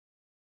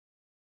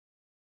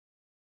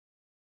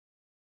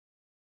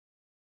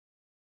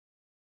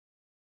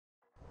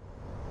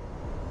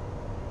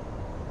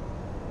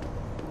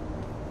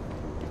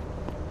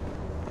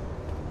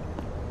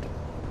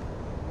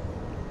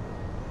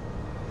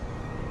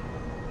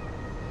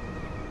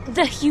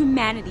The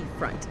Humanity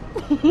Front.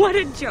 What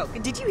a joke.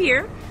 Did you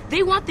hear?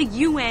 They want the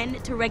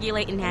UN to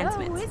regulate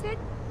enhancements. Hello, who is it?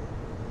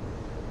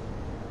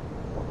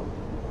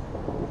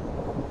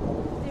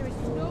 There is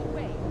no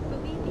way.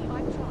 Believe me,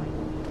 I've tried.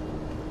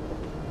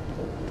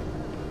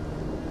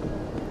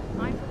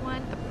 I, for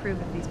one,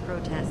 approve of these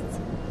protests.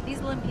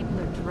 These Lim people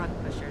are drug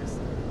pushers.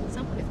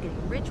 Someone is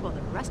getting rich while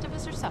the rest of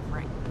us are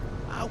suffering.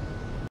 Ow.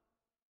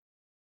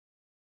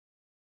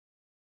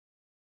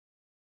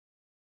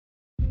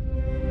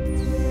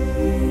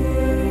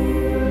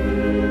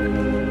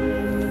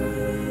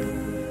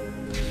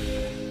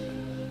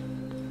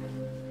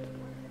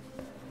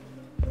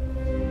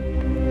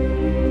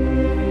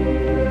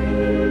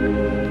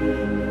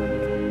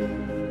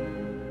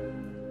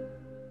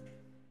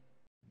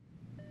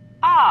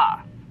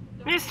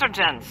 Mr.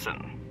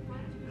 Jensen,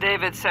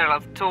 David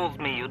Seraph told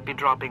me you'd be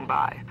dropping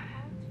by.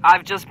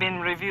 I've just been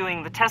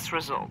reviewing the test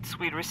results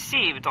we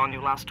received on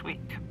you last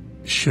week.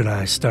 Should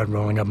I start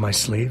rolling up my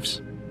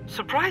sleeves?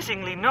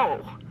 Surprisingly,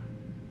 no.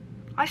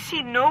 I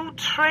see no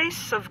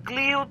trace of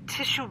glial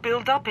tissue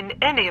buildup in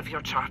any of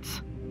your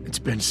charts. It's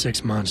been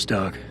 6 months,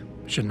 Doug.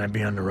 Shouldn't I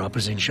be on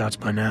neuropazine shots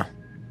by now?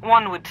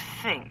 One would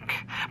think,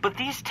 but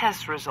these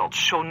test results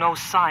show no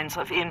signs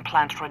of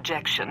implant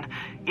rejection.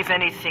 If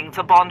anything,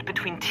 the bond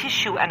between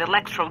tissue and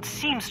electrodes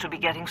seems to be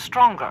getting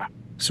stronger.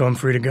 So I'm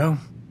free to go?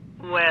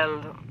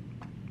 Well,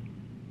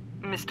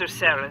 Mr.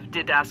 Seraph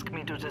did ask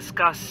me to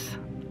discuss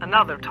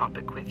another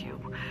topic with you.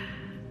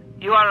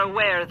 You are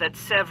aware that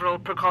several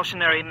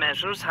precautionary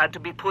measures had to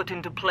be put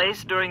into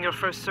place during your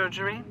first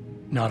surgery?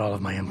 Not all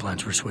of my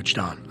implants were switched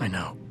on, I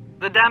know.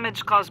 The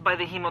damage caused by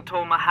the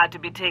hematoma had to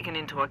be taken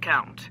into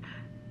account.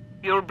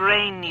 Your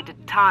brain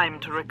needed time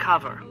to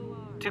recover,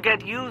 to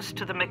get used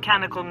to the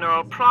mechanical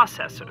neural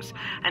processors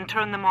and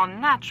turn them on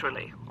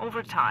naturally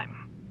over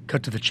time.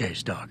 Cut to the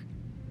chase, Doc.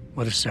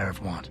 What does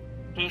Seraph want?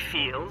 He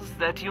feels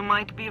that you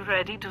might be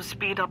ready to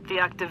speed up the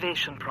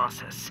activation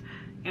process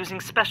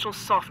using special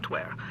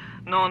software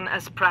known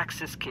as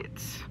Praxis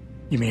Kits.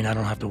 You mean I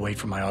don't have to wait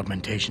for my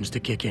augmentations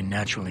to kick in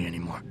naturally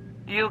anymore?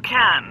 You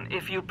can,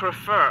 if you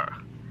prefer.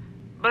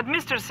 But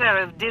Mr.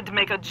 Seraph did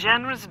make a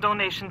generous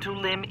donation to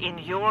LIM in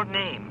your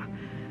name,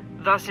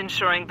 thus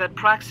ensuring that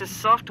Praxis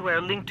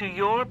software linked to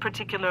your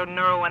particular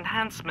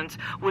neuroenhancements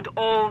would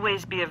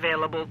always be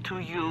available to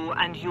you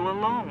and you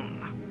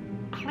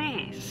alone.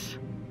 Please,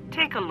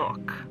 take a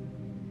look.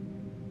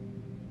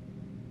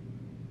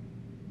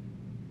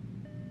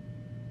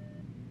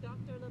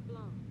 Dr.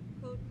 LeBlanc,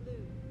 code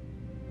blue.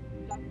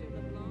 Dr.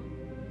 LeBlanc,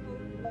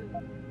 code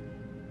blue.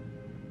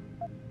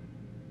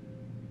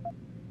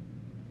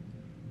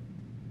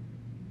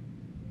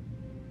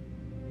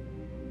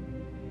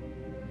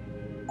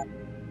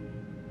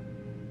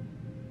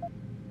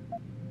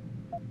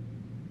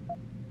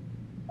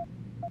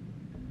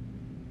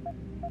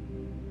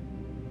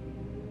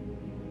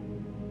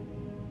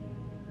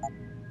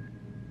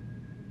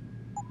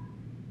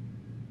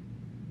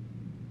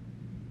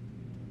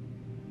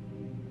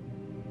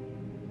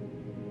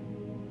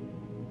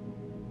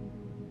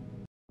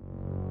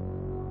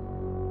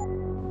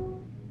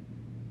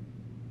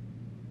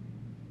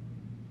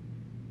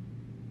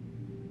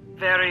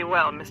 Very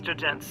well, Mr.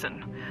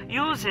 Jensen.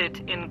 Use it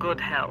in good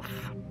health.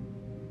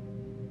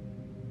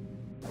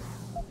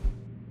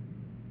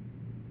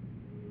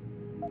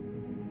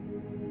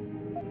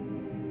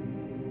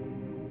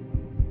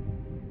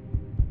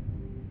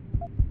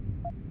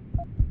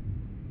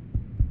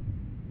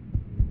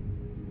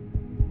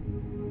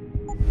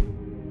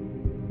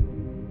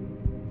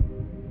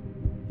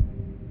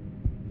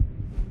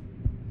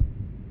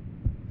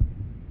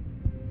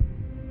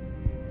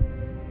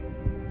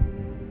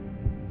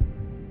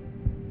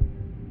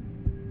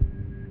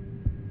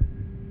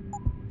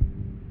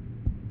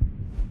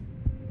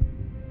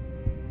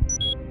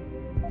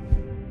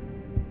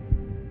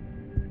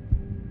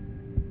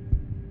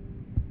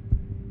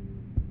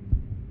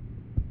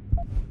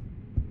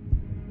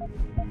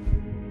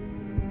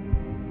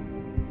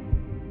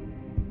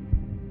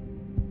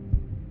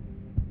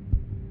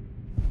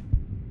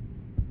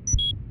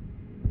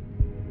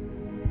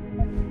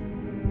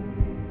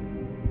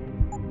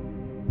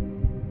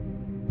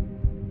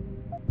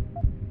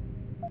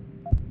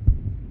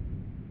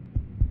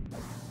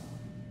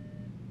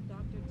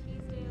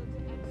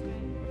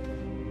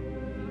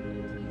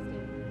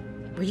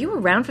 Were you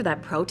around for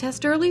that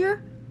protest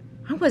earlier?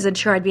 I wasn't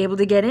sure I'd be able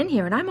to get in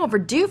here, and I'm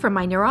overdue for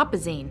my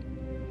neuropazine.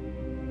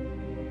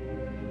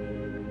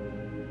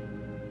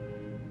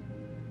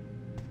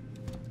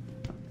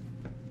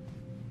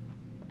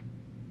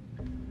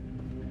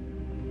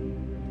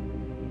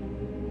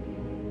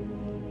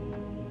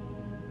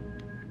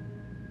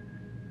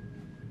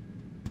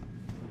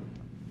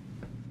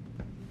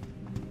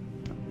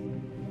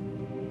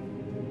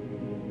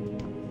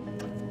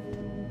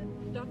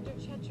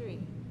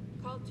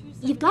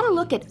 You've got to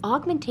look at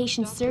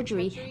augmentation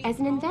surgery as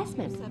an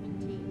investment.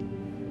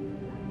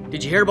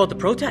 Did you hear about the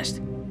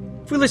protest?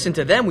 If we listened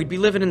to them, we'd be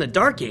living in the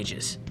dark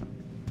ages.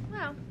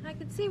 Well, I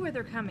could see where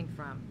they're coming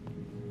from.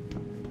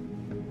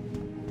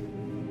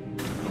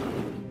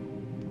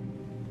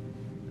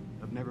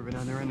 been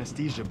under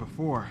anesthesia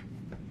before.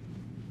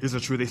 Is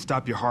it true they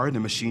stop your heart and the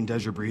machine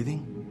does your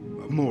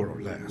breathing? More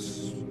or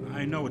less.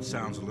 I know it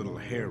sounds a little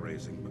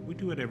hair-raising, but we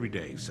do it every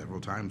day,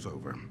 several times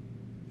over.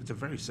 It's a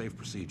very safe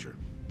procedure.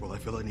 Will I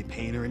feel any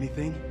pain or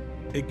anything?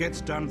 It gets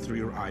done through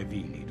your IV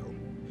needle.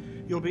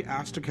 You'll be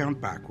asked to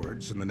count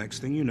backwards, and the next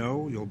thing you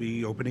know, you'll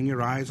be opening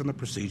your eyes and the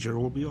procedure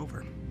will be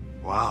over.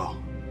 Wow.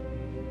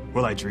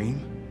 Will I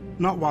dream?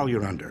 Not while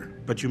you're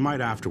under, but you might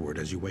afterward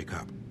as you wake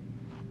up.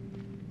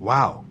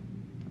 Wow.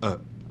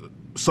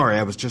 Sorry,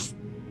 I was just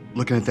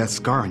looking at that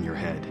scar on your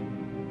head.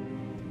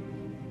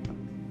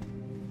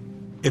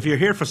 If you're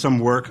here for some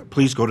work,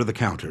 please go to the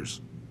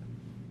counters.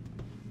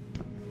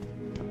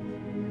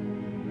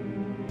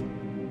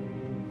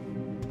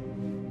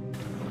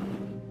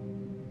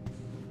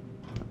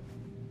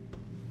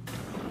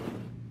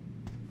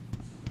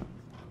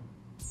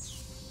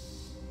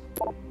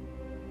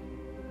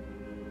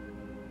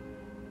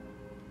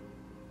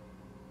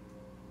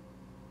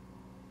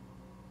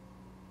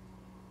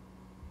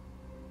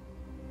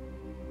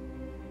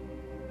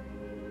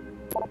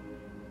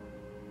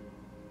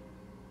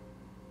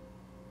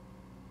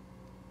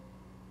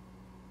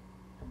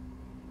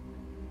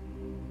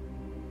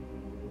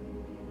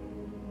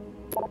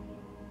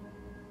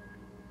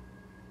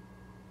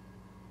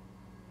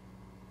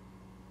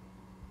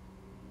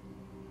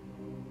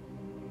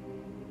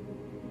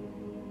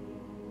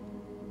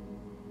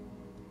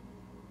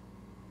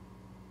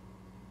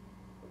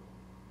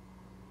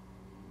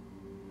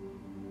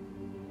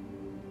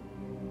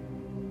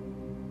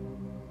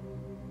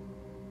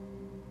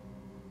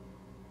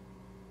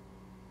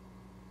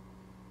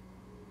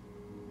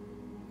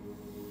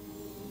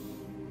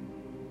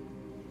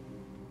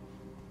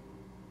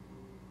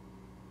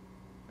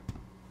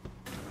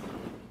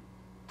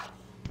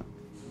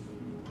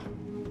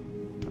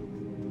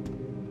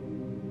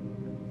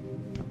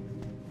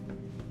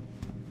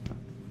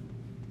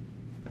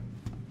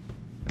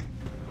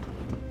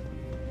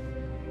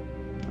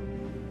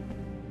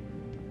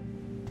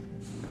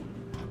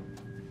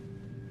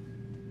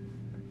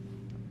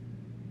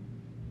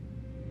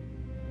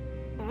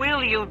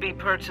 Will you be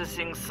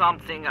purchasing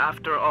something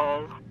after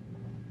all?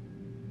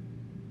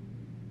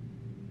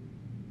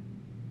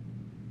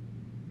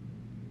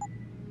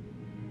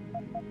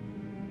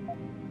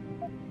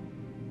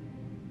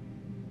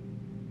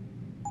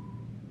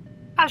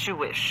 As you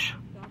wish.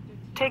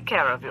 Take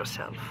care of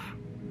yourself.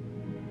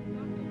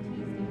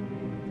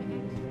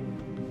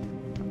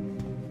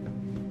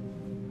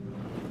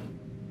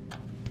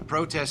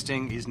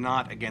 Protesting is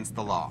not against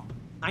the law.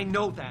 I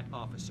know that,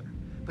 officer.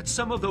 But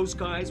some of those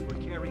guys were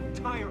carrying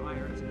tire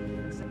irons.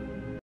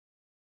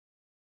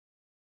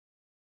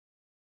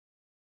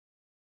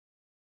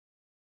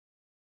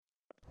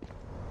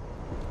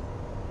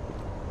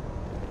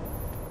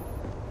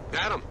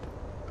 Adam,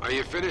 are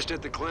you finished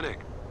at the clinic?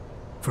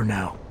 For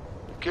now.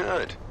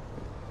 Good.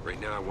 Right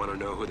now I want to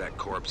know who that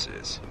corpse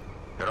is.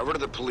 Head over to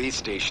the police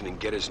station and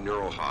get his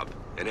neural hub.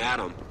 And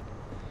Adam,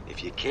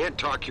 if you can't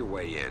talk your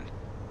way in,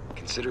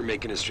 consider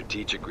making a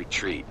strategic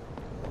retreat.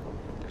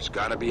 There's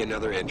gotta be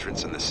another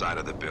entrance in the side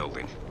of the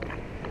building.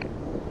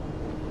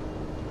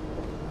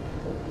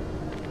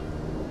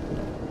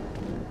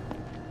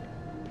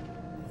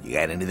 You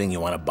got anything you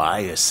want to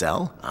buy or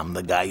sell? I'm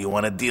the guy you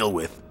want to deal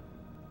with.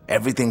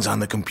 Everything's on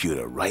the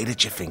computer, right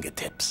at your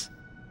fingertips.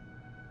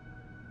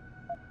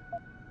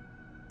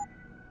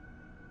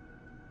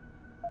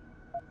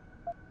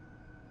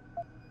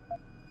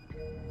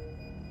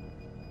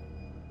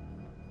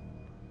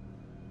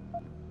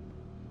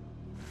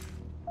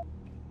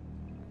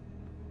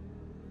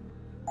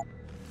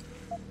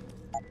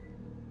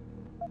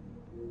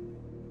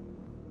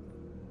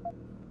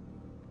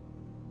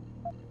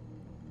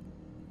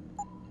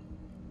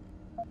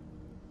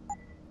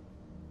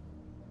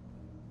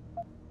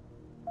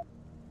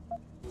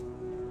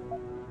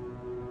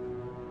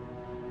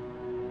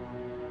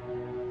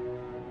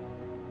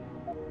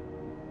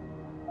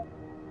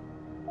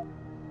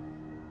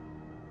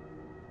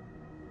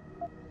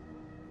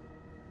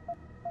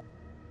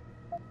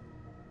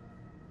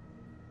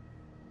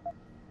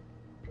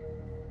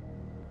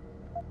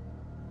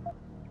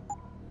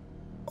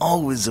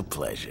 Always a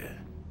pleasure.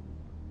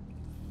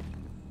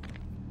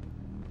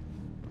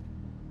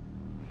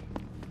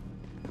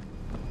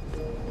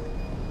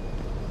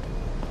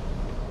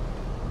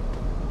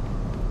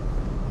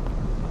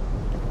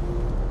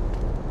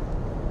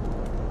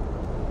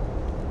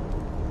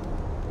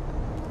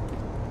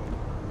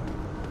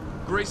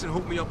 Grayson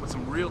hooked me up with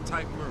some real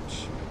tight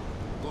merch.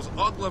 Those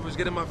UGG lovers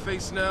get in my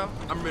face now,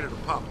 I'm ready to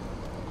pop them.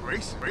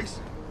 Grayson?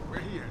 Where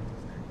he at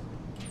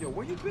these days? Yo,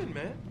 where you been,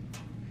 man?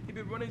 You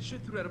been running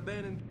shit through that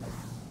abandoned...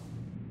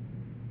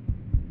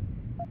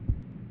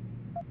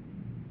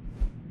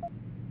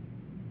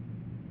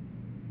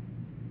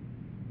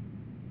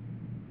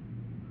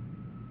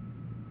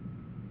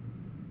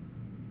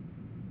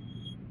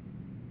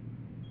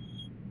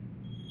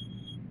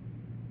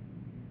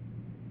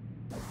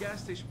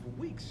 gas station for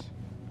weeks.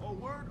 Oh,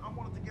 word? I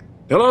wanted to get...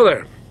 Hello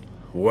there.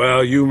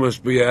 Well, you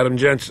must be Adam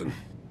Jensen.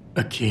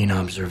 A keen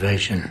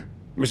observation.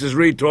 Mrs.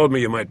 Reed told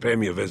me you might pay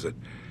me a visit.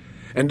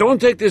 And don't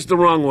take this the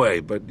wrong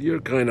way, but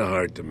you're kind of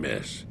hard to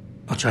miss.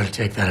 I'll try to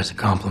take that as a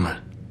compliment.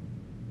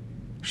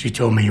 She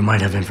told me you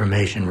might have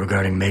information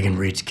regarding Megan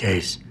Reed's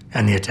case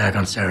and the attack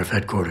on Seraph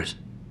headquarters.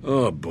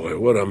 Oh boy,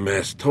 what a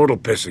mess. Total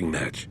pissing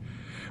match.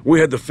 We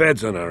had the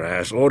feds on our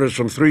ass, orders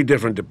from 3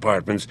 different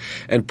departments,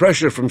 and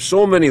pressure from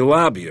so many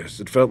lobbyists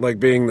it felt like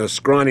being the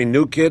scrawny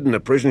new kid in a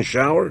prison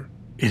shower.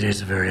 It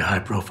is a very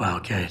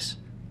high-profile case.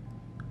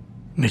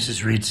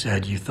 Mrs. Reed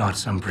said you thought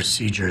some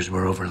procedures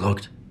were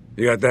overlooked.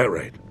 You got that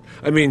right.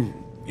 I mean,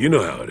 you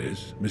know how it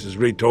is. Mrs.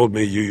 Reed told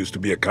me you used to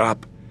be a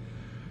cop.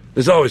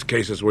 There's always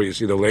cases where you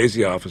see the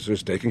lazy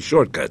officers taking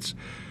shortcuts.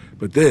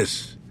 But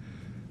this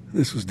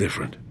was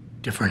different.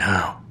 Different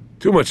how?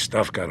 Too much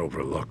stuff got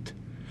overlooked.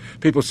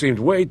 People seemed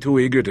way too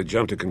eager to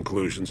jump to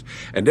conclusions,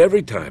 and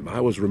every time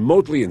I was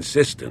remotely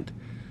insistent,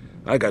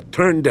 I got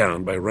turned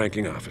down by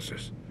ranking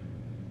officers.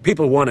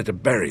 People wanted to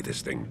bury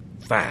this thing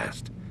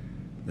fast.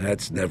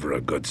 That's never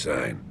a good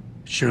sign.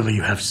 Surely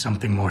you have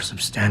something more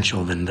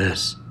substantial than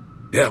this.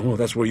 Yeah, well,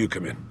 that's where you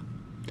come in.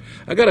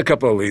 I got a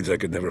couple of leads I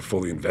could never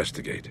fully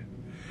investigate.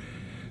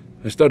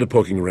 I started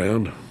poking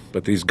around,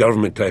 but these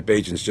government-type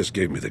agents just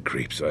gave me the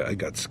creeps. I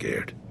got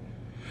scared.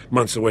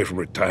 Months away from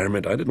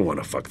retirement, I didn't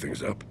want to fuck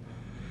things up.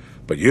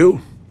 But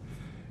you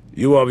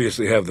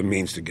obviously have the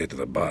means to get to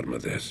the bottom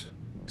of this.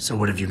 So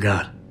what have you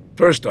got?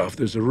 First off,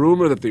 there's a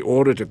rumor that the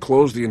order to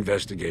close the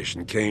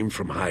investigation came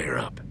from higher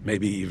up,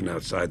 maybe even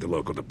outside the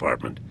local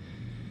department.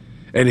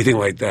 Anything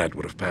like that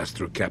would have passed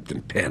through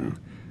Captain Penn.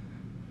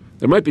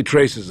 There might be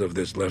traces of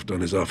this left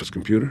on his office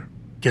computer.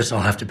 Guess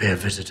I'll have to pay a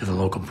visit to the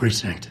local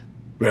precinct.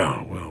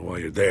 Well, while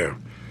you're there,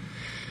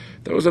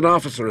 there was an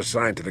officer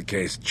assigned to the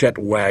case, Chet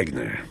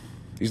Wagner.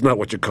 He's not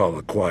what you call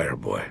a choir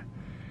boy.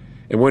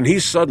 And when he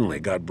suddenly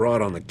got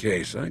brought on the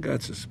case, I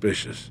got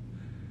suspicious.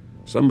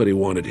 Somebody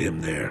wanted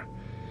him there.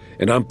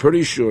 And I'm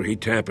pretty sure he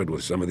tampered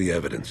with some of the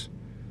evidence.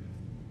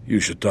 You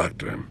should talk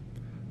to him.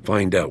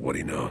 Find out what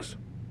he knows.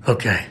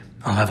 Okay,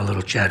 I'll have a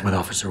little chat with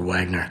Officer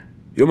Wagner.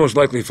 You'll most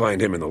likely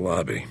find him in the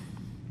lobby.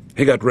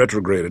 He got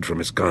retrograded from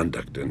his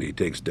conduct, and he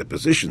takes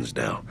depositions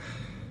now.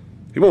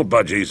 He won't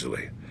budge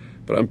easily,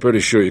 but I'm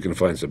pretty sure you can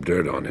find some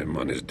dirt on him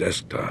on his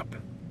desktop.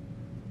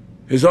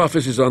 His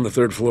office is on the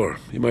 3rd floor.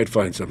 You might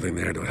find something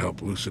there to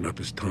help loosen up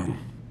his tongue.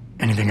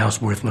 Anything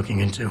else worth looking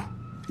into?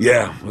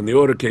 Yeah, when the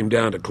order came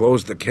down to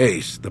close the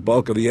case, the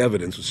bulk of the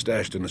evidence was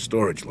stashed in a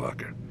storage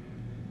locker.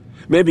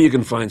 Maybe you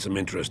can find some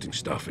interesting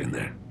stuff in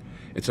there.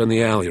 It's on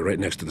the alley right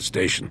next to the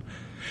station.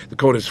 The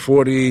code is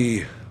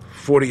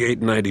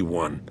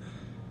 4891.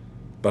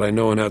 But I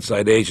know an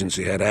outside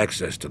agency had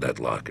access to that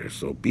locker,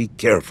 so be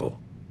careful.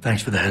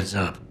 Thanks for the heads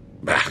up.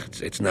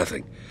 It's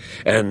nothing.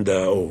 And,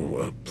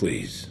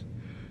 please,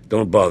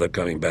 don't bother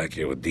coming back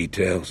here with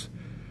details.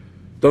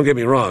 Don't get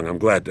me wrong, I'm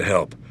glad to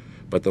help.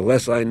 But the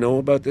less I know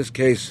about this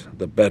case,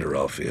 the better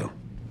I'll feel.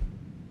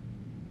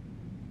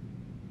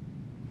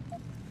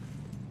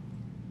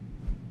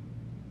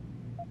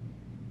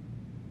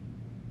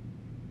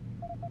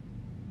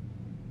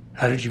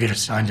 How did you get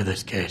assigned to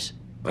this case?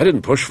 I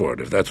didn't push for it,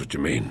 if that's what you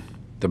mean.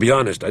 To be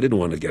honest, I didn't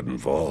want to get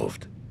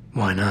involved.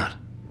 Why not?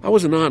 I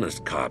was an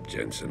honest cop,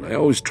 Jensen. I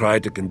always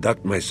tried to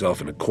conduct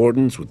myself in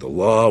accordance with the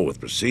law,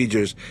 with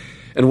procedures,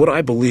 and what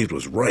I believed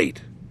was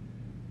right.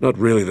 Not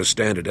really the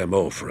standard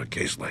MO for a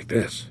case like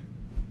this.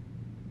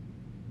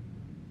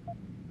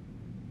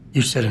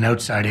 You said an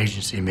outside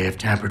agency may have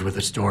tampered with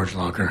a storage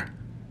locker.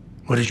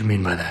 What did you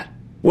mean by that?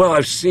 Well,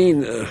 I've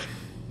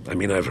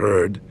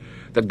heard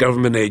that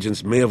government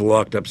agents may have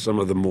locked up some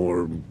of the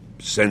more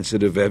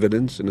sensitive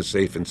evidence in a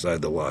safe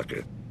inside the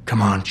locker.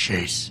 Come on,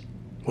 Chase.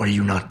 What are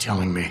you not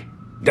telling me?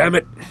 Damn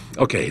it!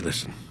 Okay,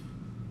 listen.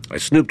 I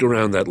snooped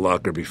around that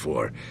locker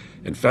before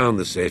and found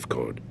the safe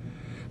code.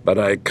 But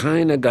I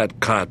kinda got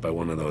caught by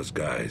one of those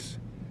guys.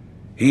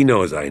 He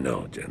knows I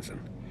know,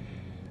 Jensen.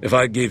 If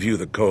I give you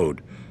the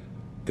code,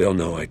 they'll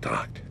know I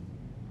talked.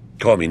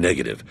 Call me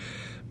negative,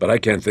 but I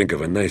can't think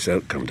of a nice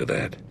outcome to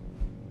that.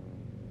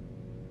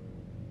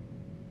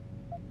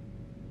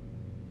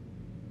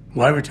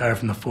 Why retire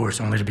from the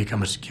force only to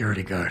become a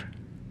security guard?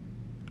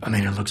 I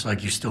mean, it looks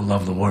like you still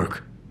love the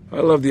work. I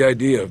love the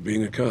idea of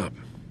being a cop.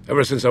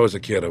 Ever since I was a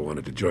kid, I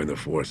wanted to join the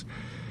force.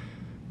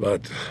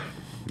 But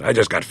I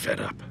just got fed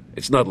up.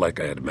 It's not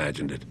like I had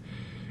imagined it.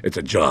 It's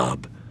a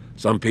job.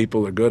 Some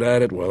people are good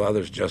at it, while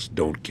others just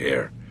don't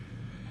care.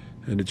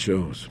 And it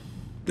shows.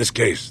 This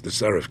case, the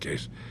Seraph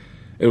case,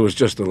 it was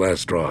just the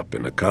last drop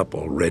in a cup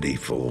already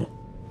full.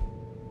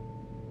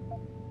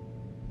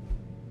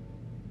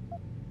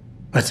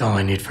 That's all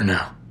I need for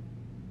now.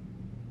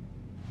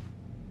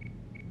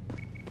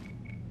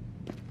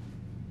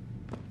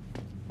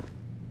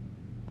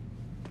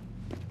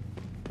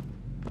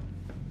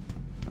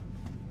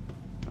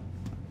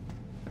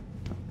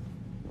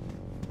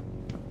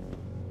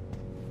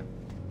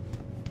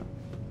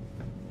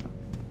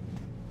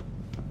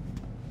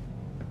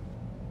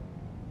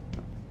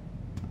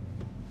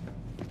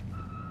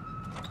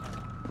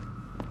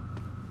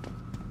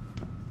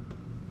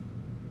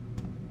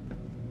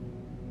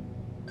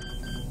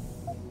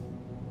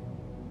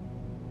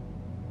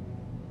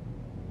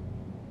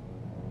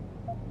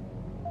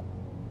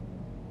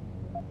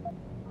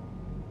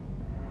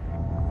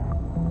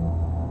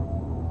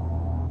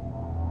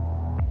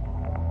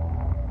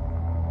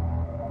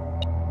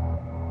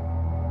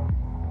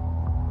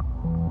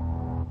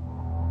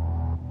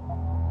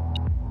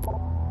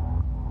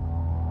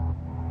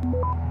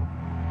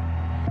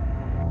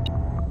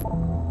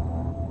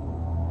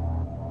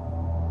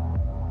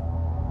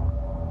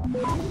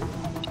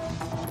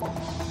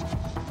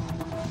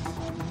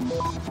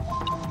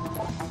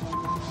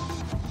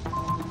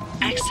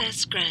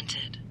 Access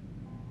granted.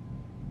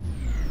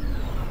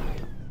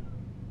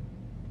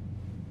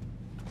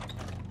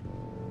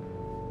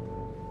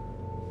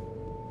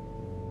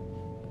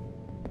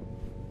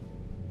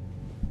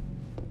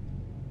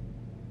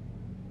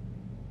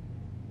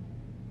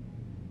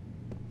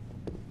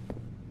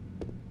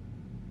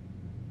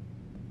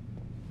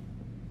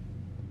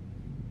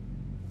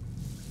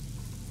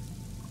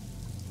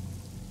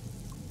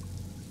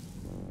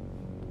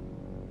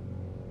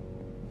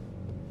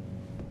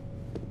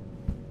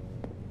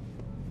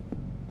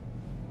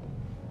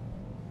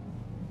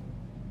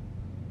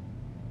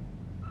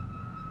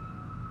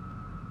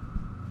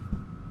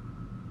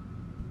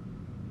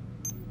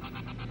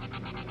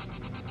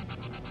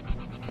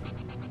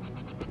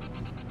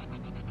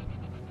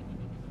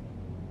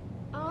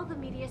 All the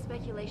media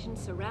speculation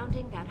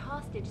surrounding that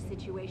hostage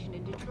situation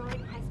in Detroit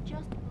has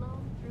just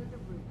blown through the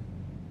roof,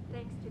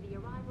 thanks to the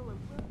arrival of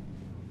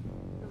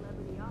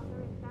celebrity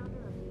author and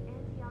founder of the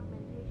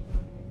anti-augmentation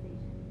organization,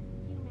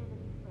 HUMΔN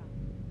REVOLUTION.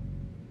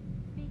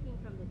 Speaking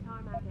from the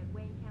tarmac at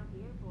Wayne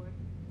County Airport,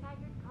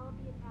 Taggart called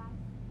the attack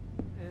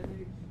an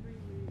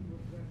extremely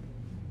regrettable.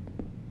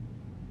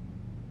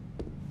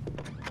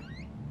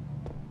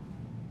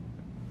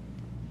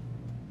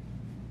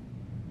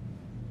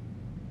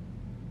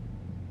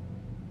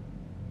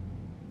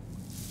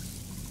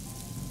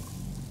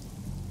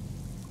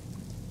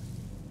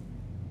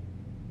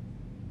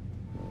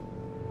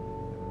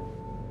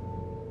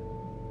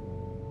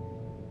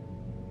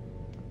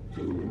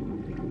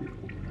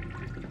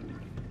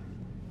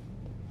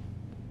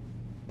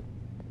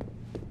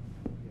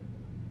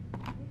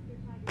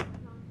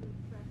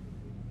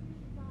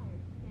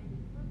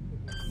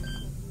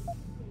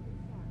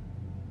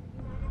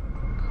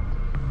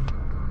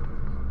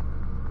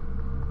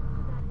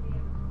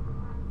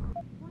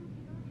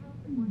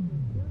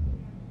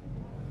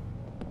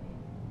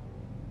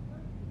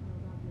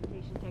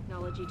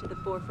 technology to the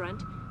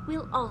forefront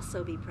will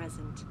also be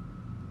present.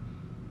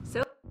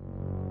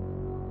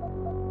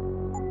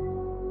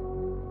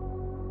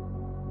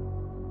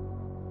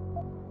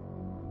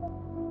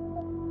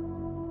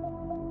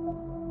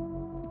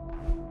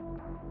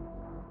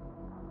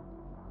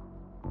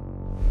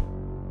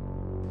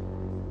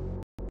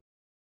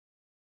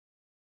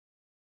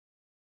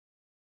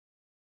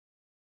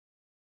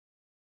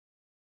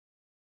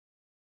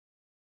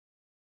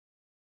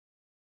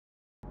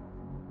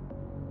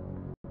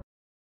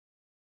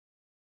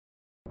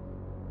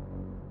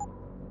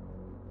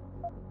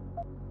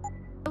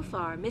 So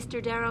far,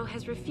 Mr. Darrow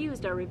has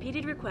refused our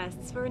repeated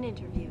requests for an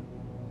interview.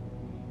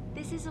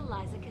 This is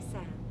Eliza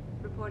Cassan,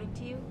 reporting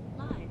to you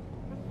live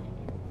from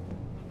Vegas.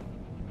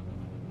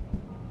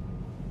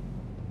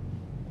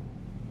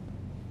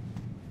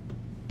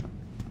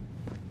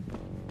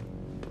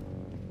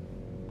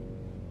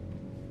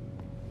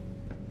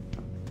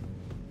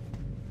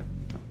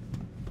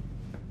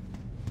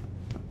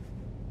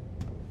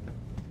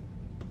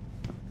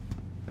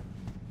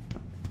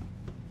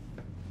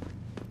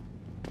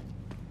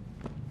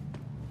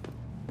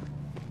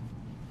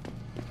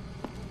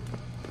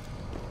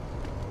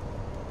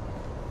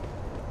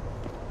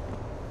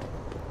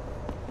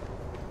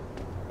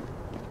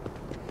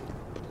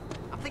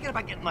 Thinking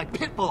about getting my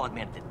pit bull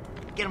augmented.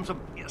 Get him some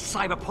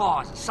cyber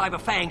paws and cyber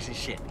fangs and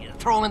shit.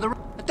 Throw him in the...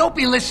 Don't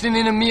be listening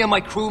in to me and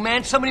my crew,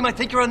 man. Somebody might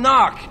think you're a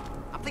narc.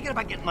 I'm thinking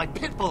about getting my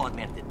pit bull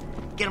augmented.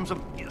 Get him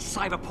some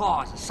cyber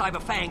paws and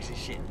cyber fangs and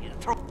shit.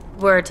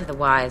 Word to the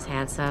wise,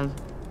 handsome.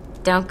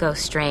 Don't go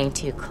straying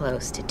too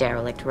close to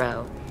Derelict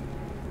Row.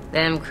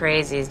 Them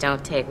crazies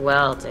don't take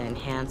well to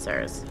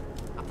enhancers.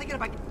 I'm thinking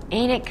about...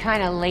 Ain't it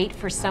kinda late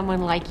for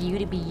someone like you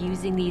to be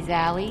using these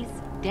alleys?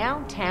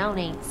 Downtown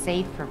ain't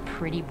safe for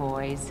pretty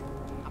boys.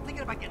 I'm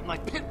thinking about getting my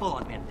pit bull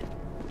augmented.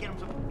 Get him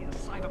some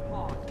cyber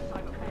paws and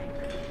cyber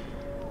fangs.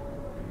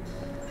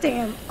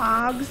 Damn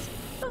Oggs.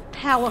 Those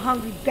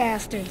power-hungry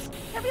bastards.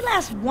 Every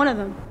last one of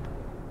them.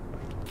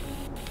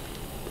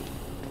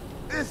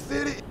 This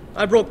city...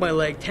 I broke my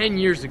leg 10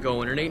 years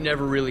ago and it ain't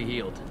never really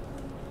healed.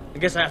 I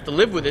guess I have to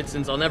live with it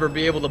since I'll never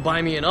be able to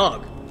buy me an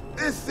AUG.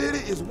 This city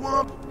is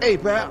one... Hey,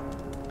 pal.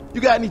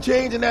 You got any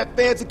change in that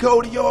fancy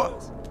coat of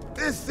yours?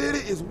 This city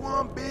is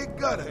one big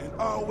gutter and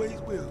always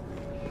will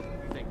be.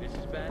 You think this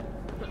is bad?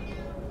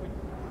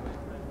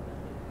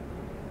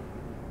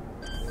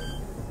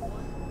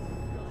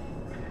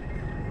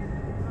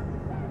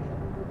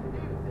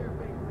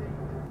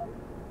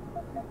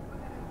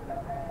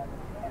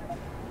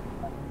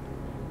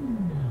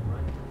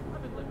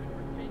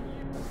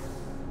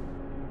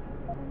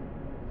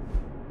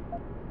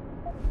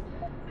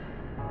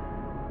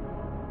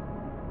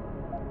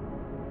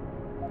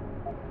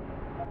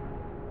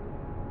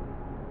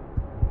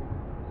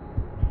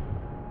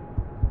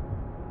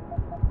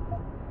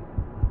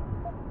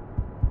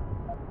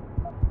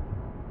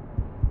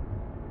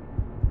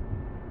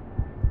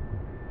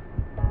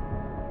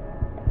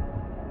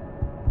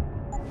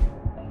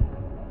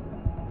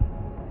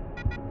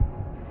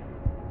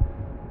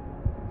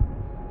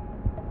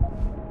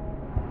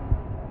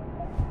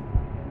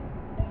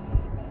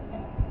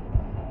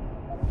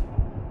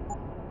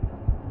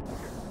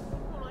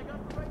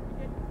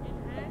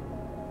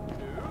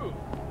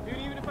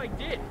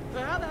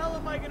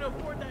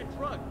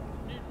 truck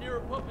near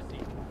a pump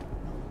seat.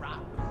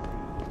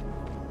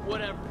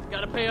 Whatever.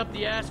 Gotta pay up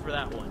the ass for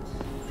that one.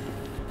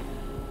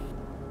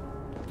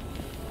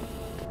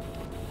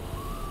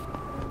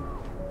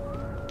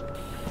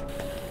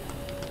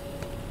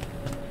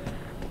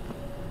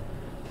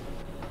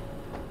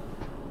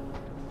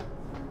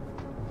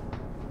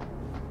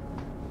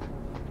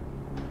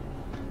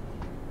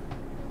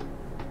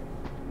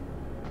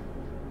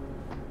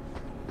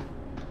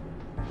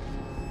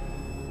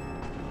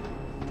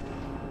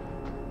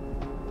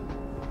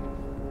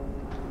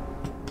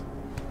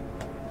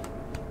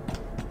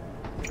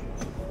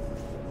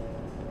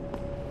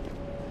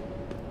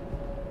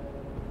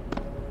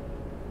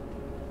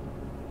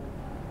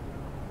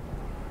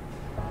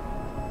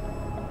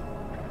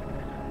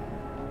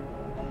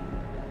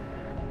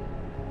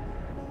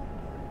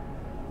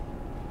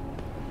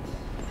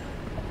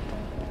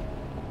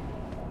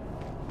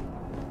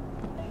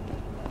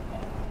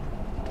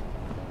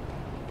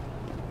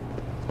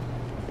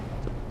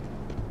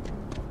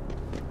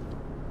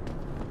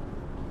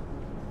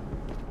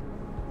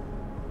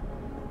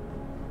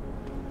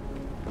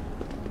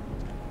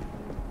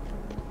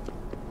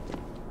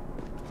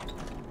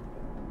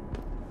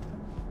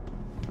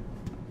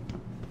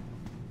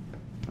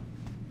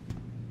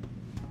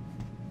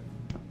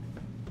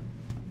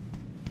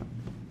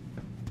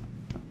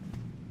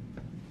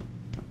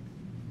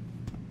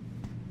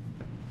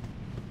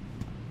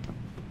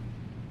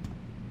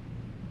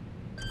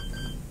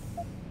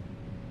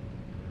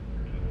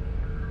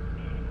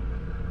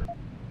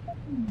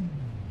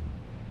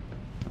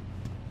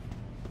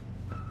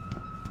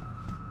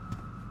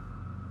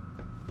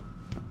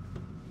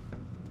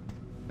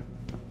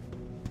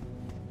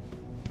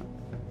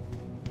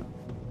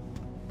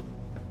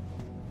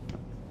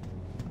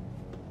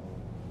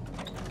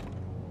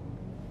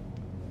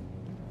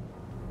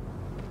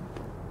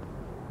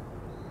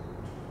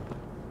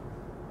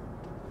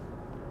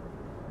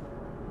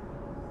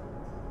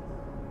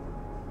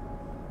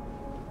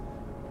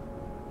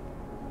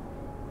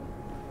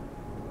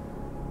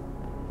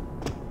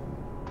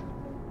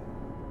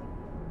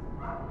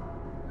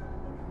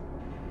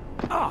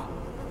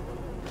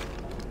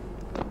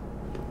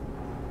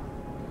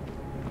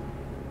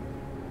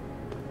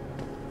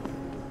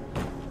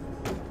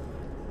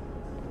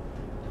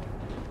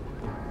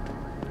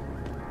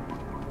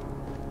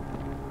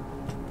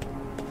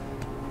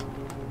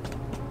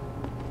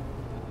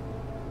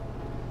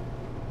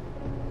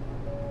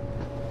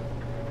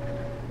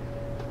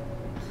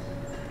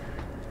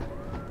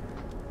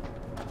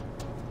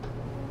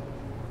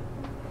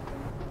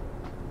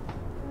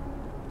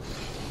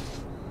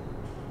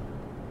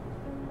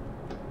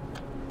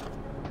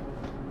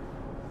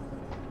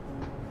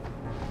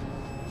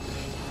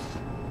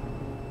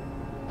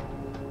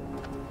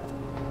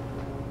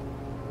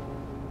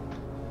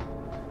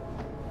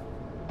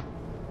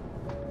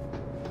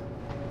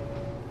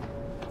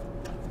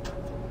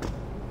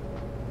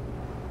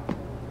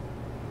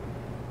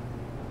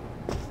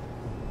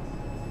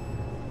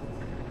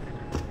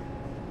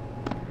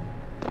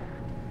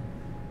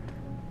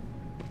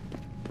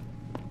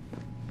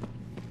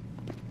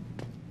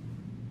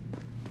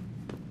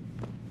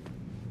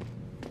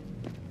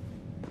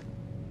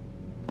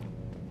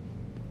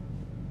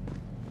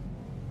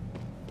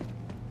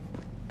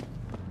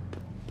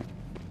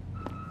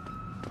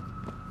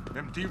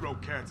 Them D-Row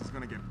cats is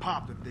gonna get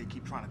popped if they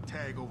keep trying to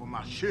tag over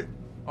my shit.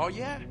 Oh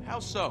yeah? How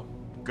so?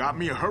 Got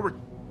me a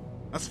hurricane.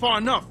 That's far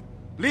enough.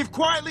 Leave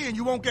quietly and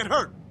you won't get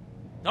hurt.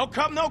 Don't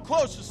come no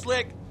closer,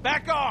 Slick.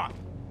 Back off!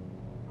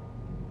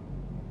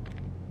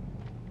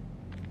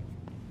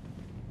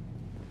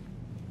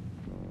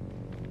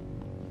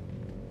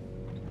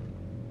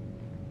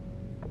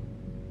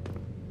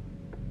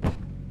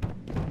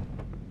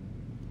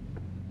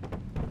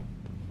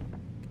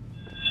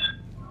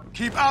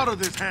 Keep out of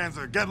this,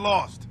 Hanser. Get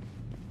lost.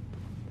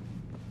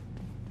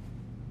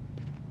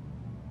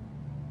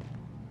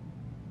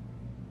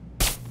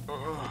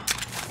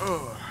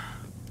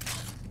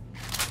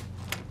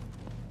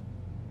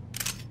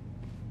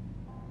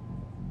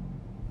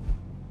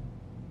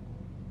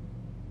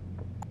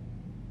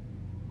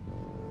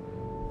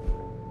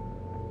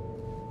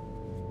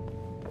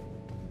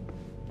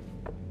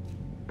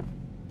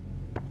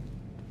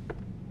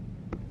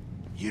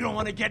 You don't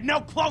want to get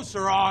no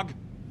closer, Og!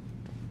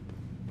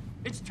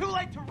 It's too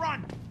late to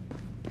run!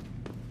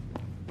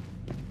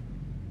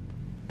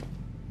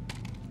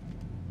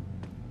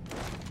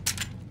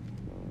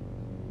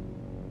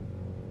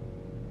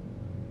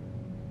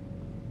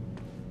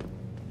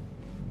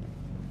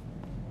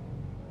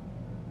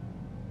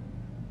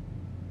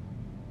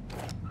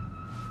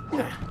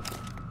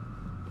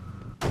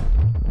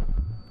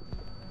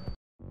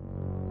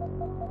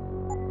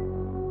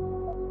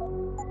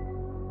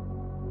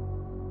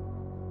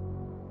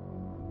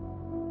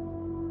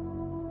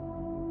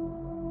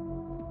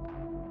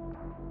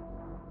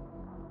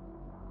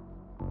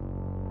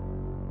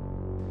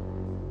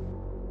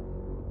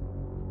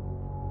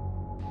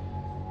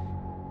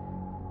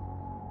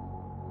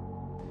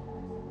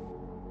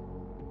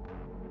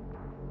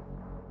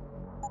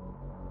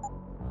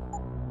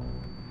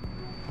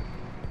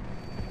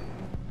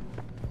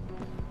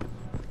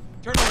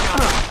 Turn around.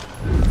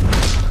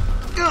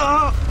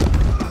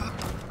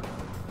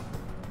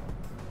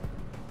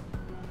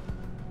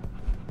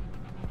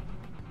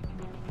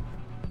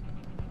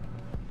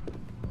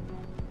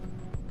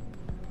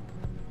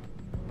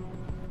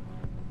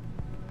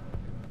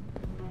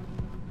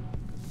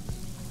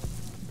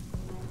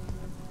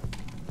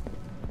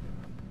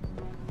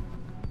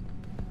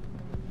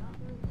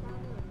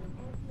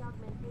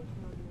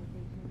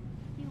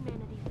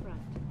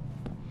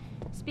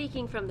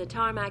 Speaking from the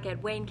tarmac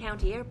at Wayne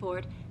County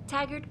Airport,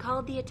 Taggart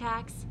called the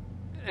attacks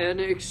an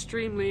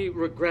extremely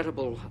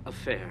regrettable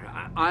affair.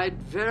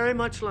 I'd very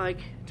much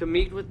like to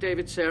meet with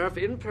David Seraph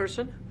in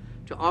person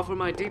to offer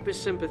my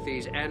deepest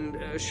sympathies and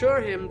assure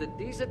him that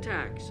these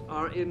attacks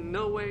are in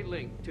no way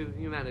linked to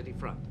Humanity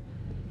Front.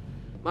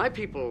 My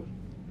people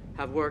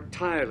have worked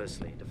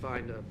tirelessly to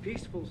find a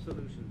peaceful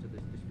solution to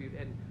this dispute,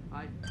 and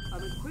I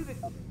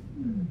unequivocally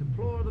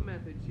deplore the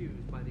methods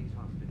used by these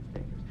hostage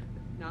takers.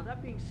 Now,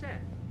 that being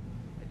said,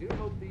 I do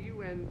hope the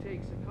UN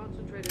takes a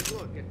concentrated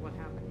look at what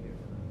happened here.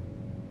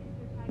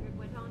 Mr. Taggart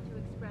went on to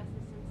express a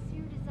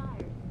sincere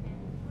desire to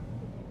stand in front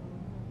of the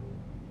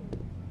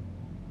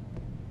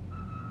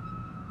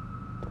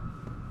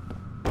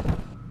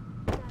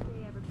That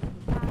day ever come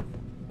to pass,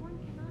 one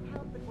cannot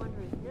help but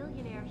wonder if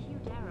millionaire Hugh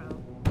Darrow,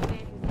 the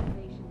man whose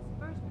innovations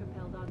first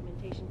propelled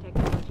augmentation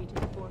technology to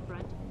the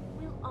forefront,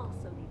 will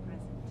also be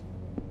present.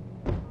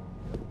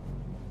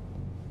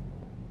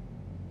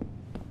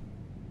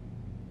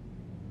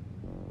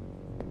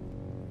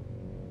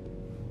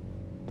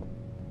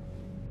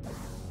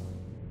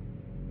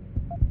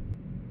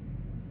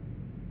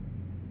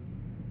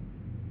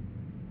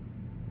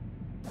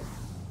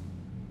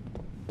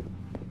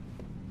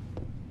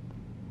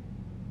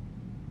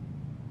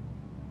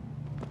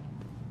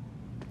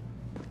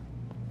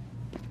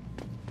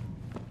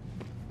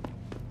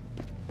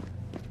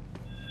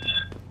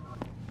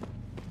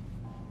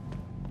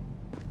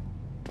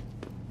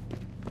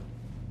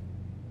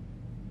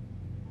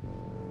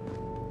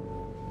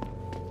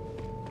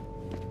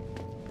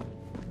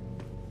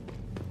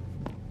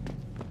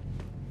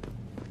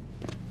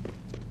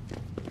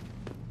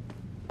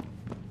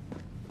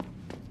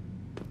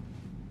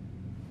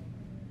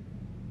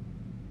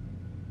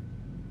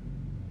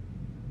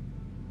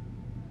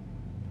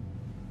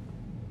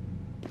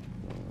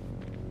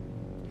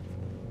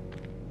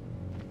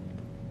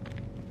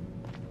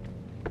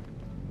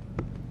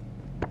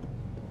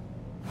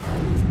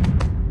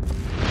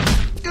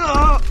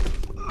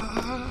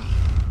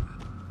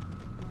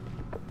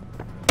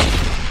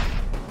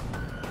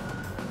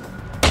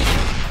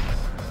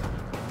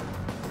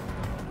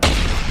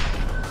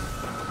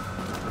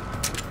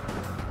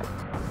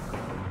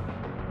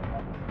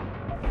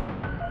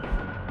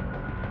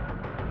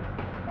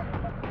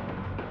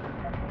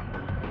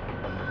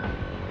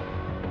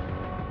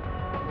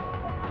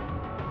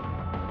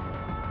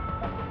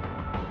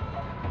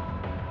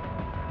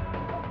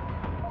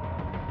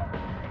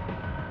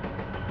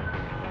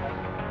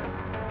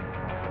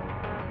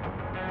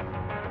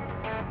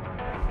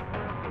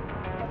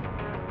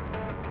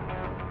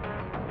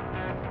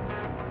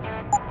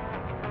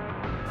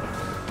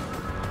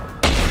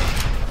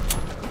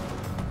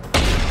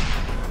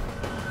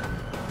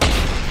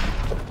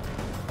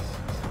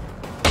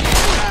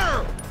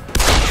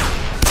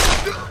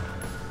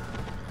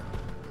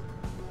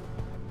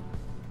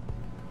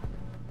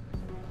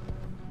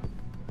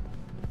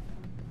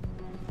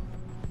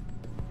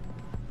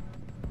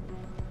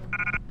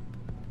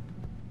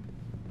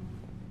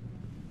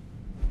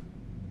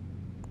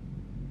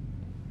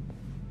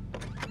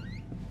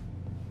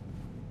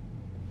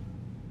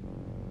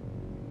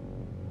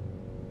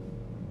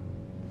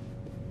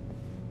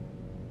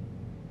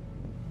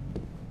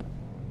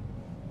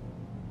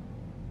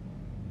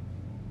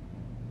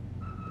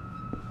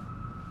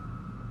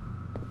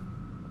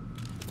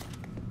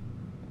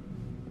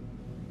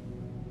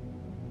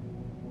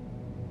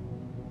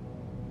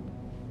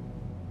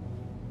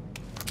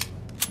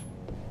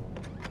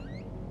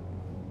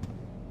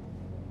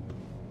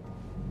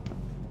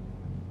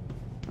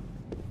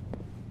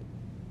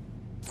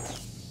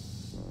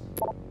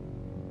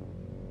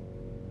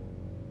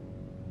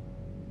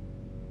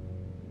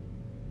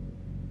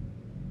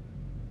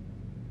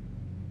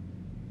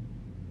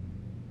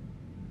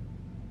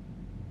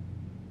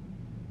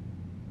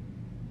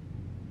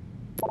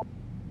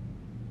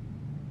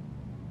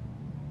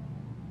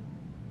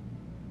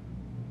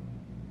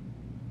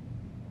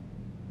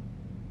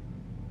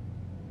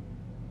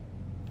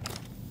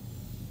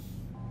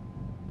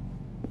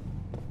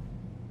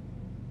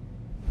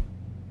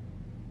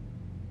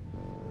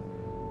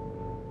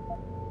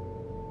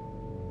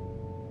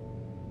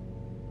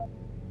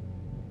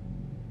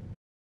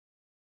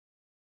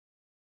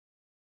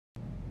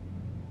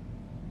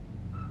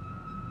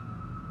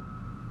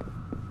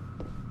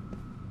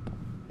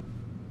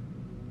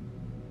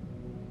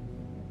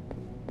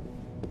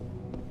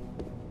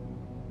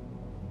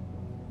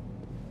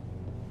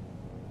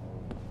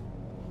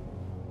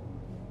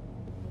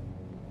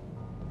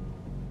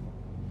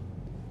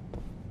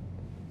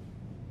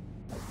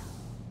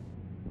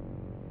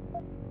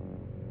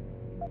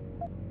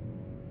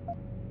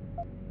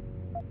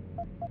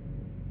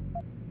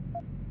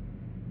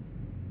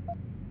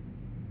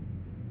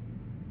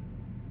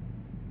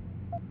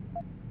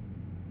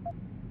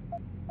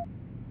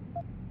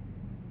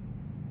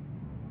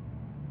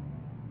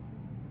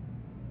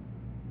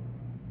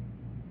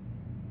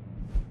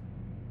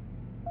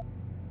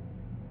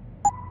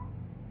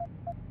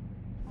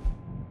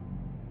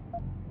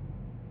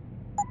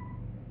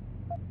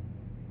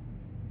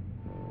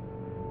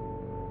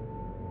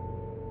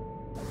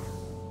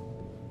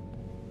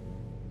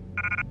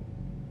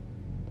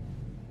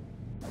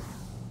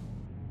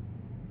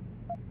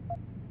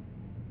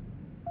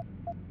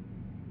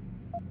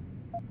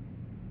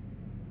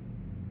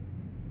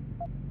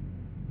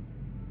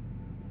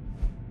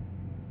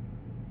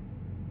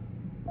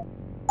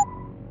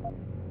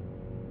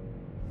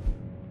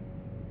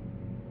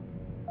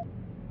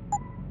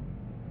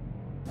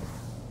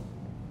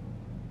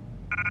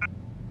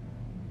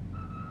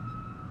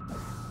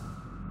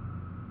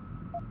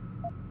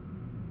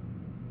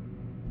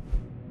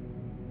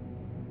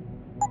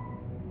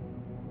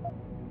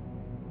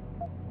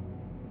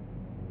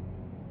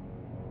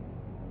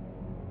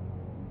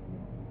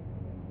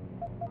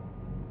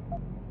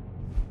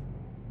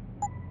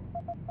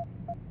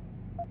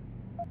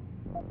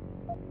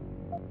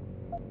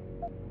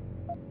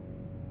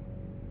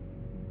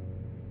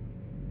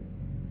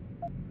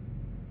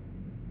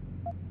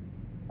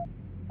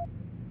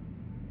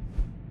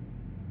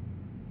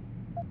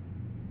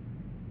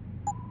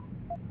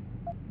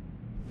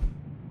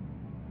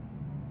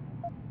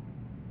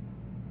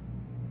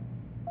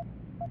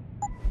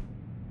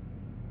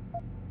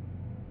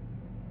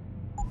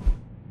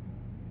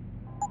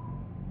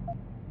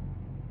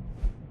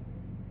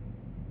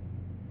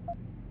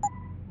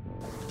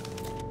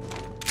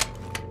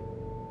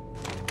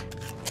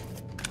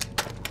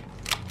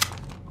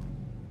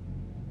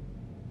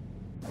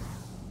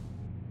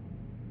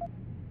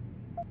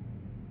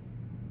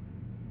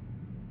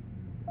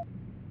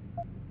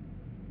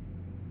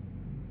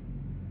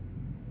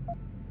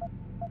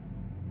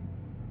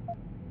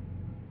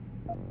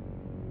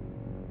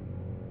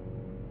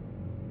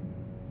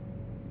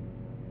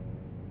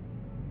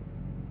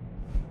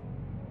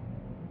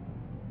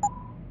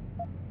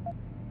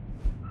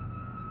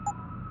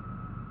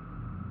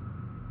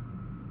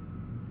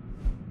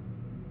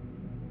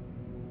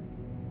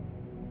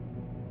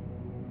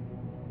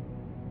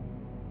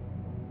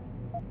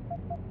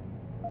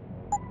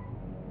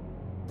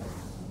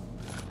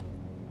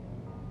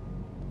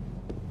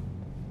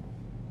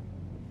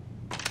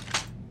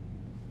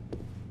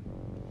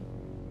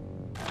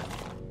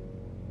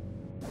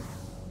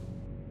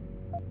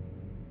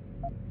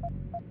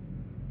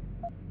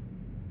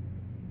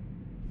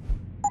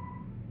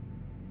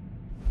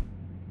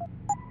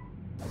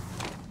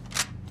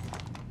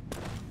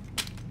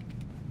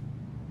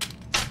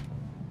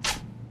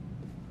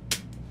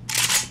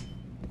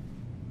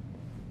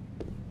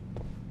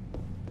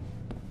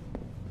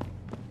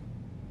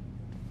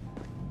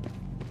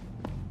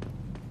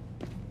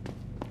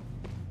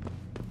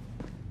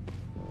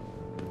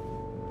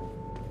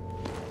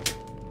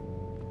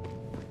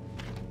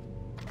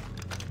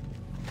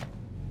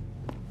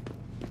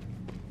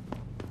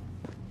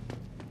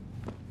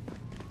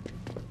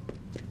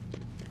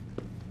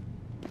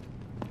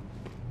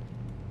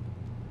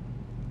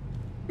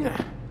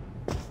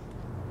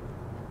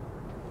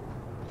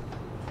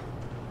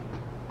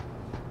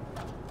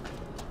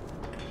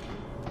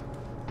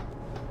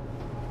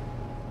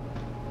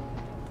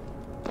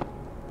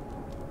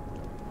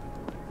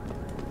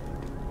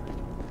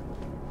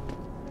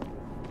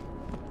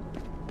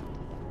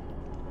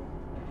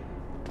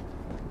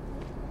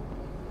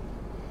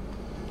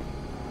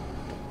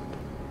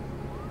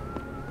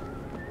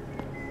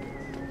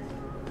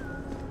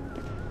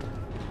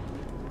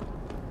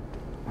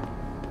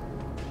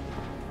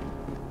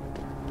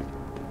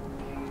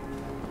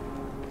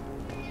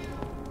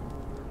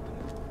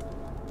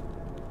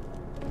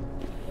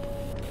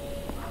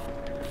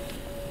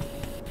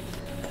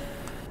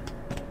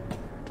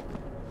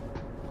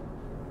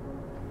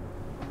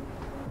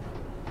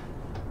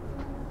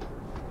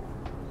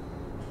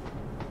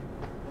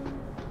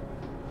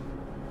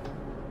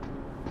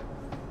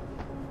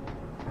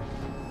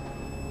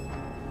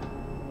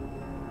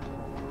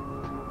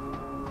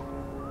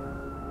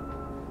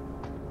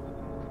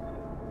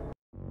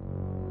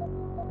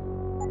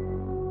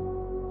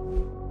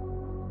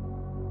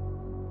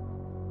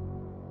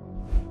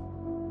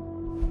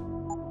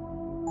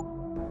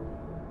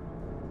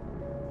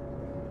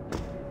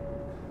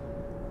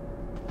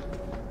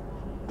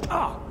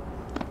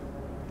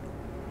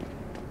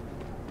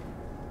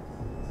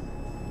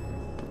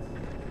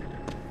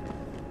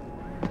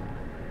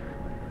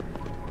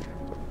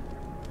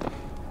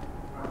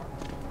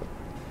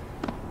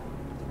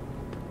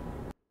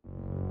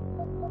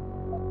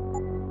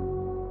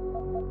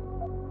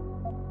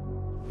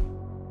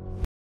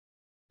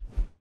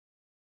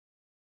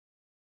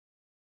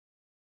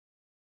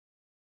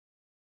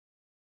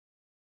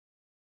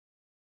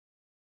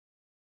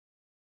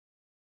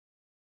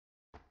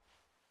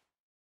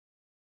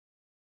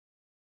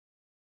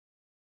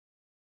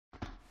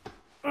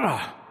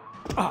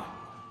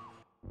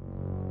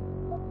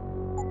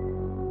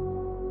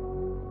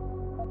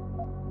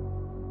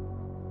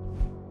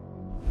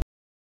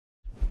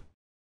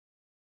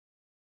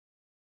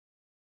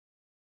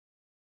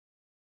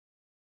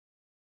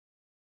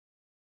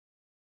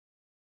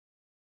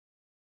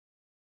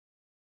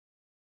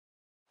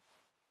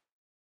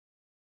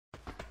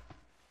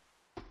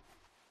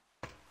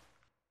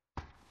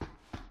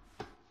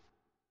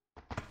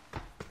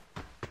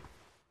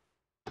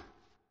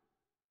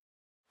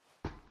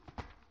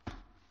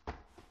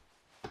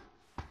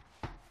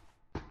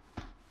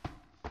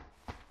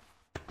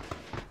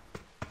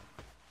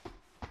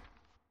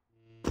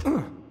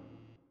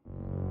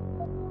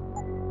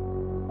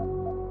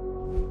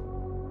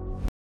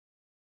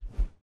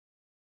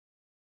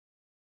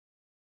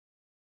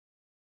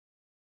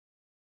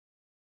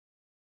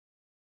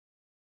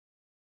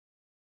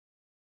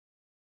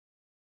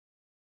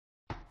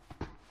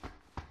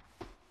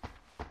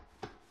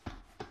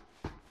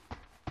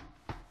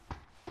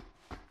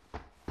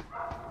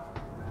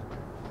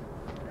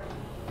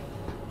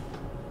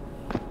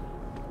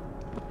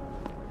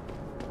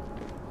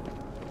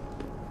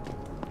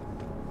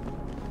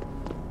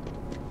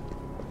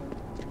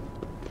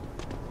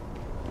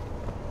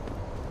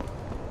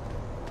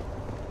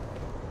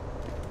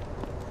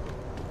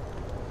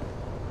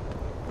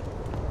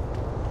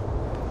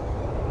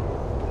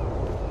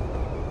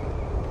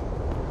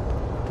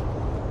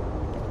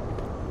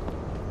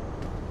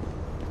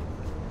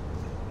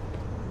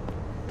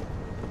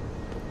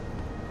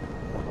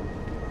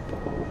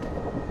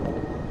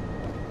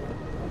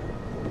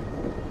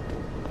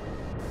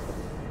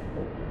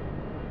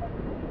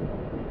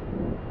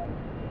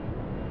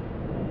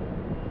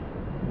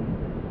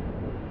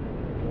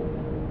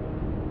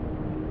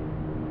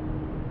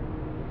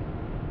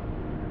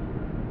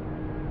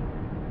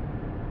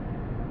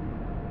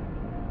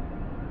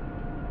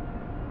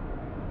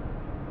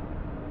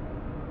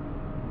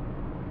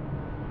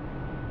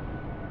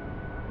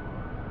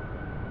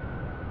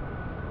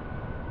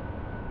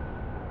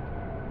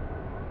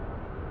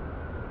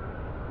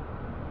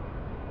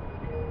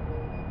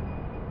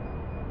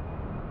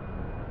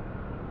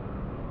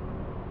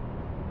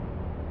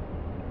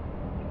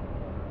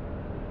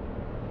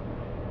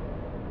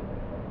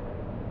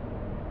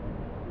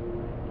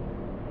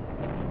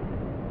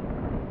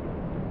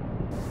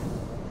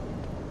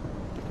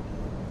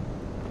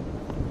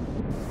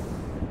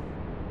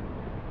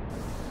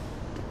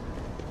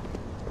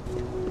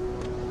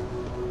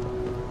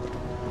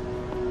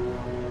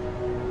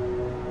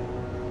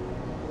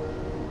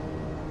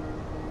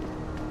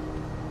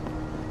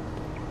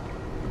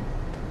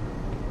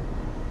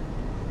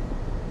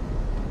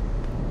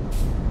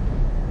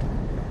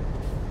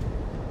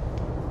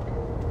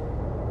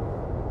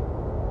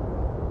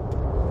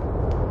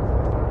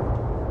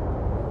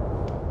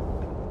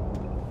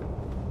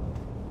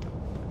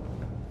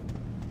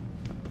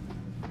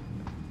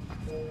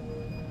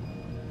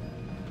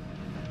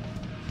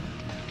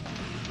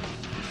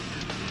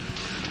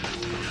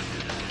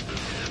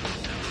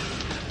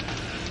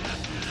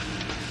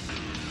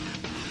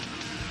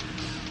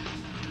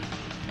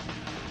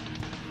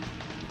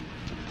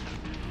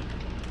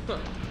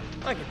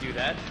 I could do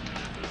that.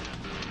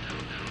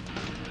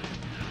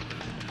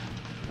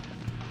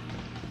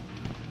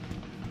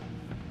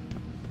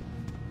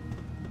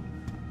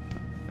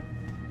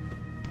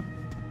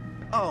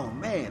 Oh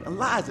man,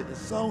 Eliza is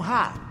so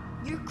hot.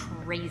 You're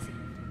crazy.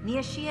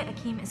 Niyashia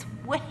Akeem is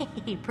way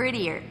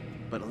prettier.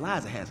 But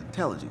Eliza has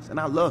intelligence, and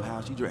I love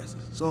how she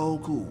dresses. So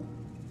cool.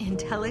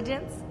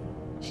 Intelligence?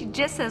 She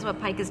just says what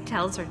Pikus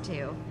tells her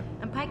to,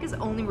 and Pikus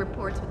only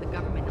reports what the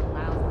government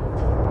allows her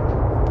to.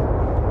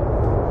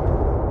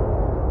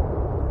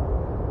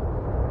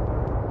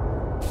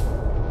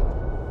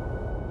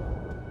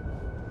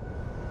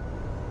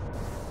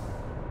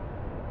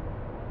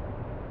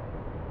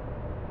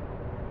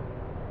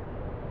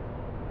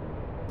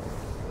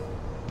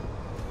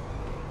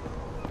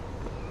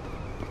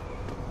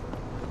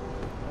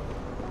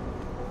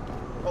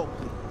 Oh,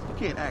 please.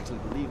 You can't actually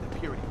believe the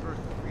purity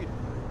versus the freedom.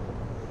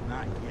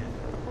 Not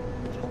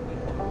yet. Just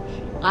wait till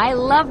she... I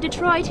love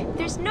Detroit.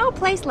 There's no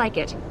place like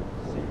it.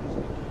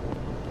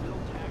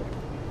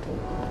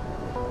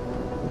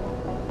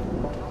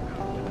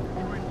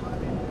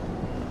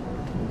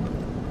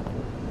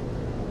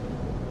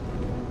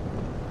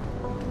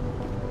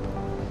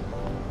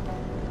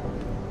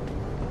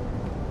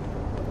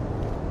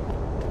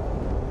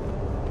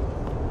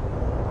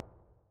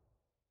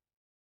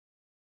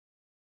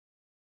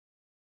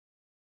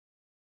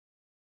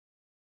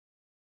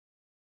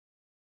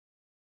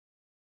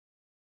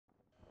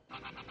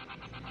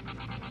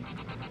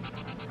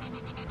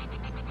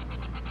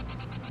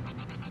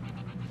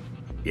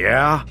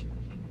 Yeah?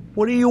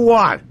 What do you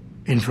want?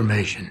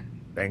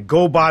 Information. Then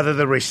go bother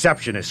the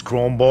receptionist,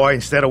 Chrome Boy,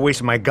 instead of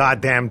wasting my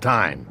goddamn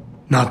time.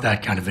 Not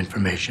that kind of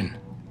information.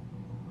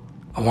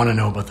 I want to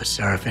know about the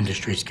Seraph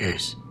Industries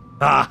case.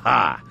 Ha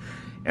ha!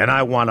 And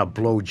I want a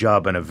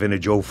blowjob and a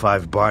vintage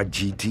 05 bar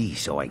GT,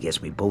 so I guess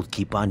we both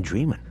keep on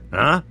dreaming.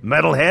 Huh,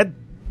 metalhead?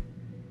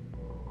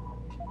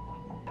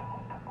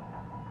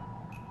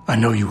 I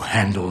know you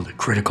handled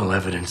critical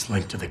evidence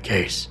linked to the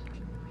case,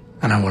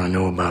 and I want to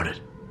know about it.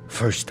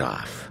 First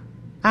off,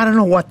 I don't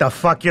know what the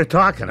fuck you're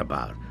talking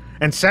about.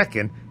 And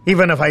second,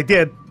 even if I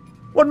did,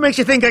 what makes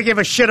you think I give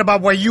a shit about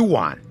what you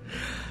want?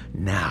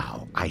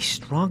 Now, I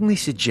strongly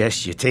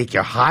suggest you take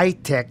your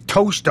high-tech,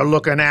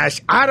 toaster-looking ass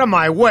out of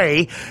my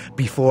way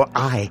before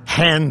I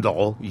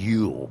handle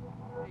you.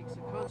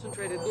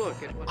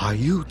 Are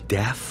you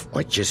deaf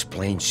or just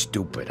plain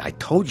stupid? I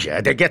told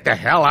you to get the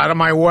hell out of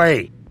my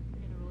way.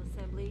 General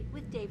Assembly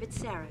with David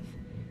Seraph,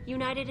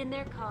 united in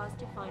their cause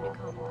to find a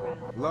common ground.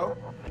 Hello?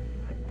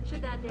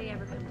 Should that day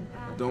ever come to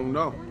pass, I don't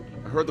know.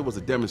 I heard there was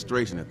a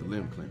demonstration at the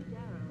limb clinic.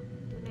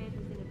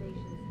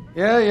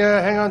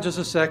 Yeah, hang on just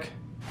a sec.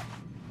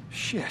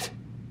 Shit.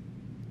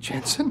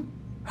 Jensen?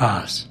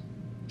 Haas,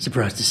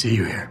 surprised to see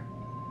you here.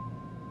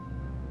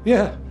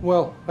 Yeah,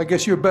 well, I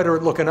guess you're better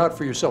at looking out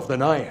for yourself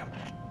than I am.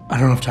 I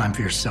don't have time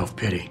for your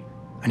self-pity.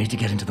 I need to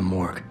get into the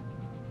morgue.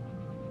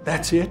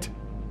 That's it?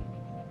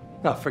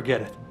 Now, forget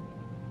it.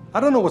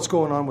 I don't know what's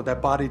going on with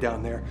that body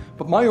down there,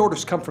 but my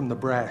orders come from the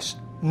brass.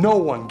 No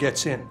one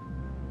gets in.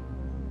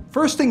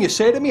 First thing you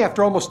say to me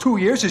after almost 2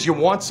 years is you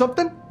want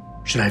something?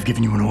 Should I have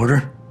given you an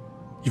order?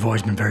 You've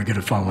always been very good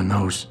at following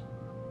those.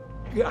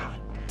 God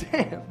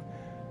damn.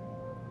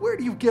 Where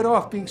do you get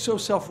off being so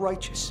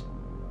self-righteous?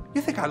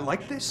 You think I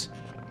like this?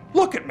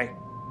 Look at me.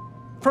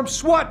 From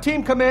SWAT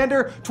team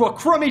commander to a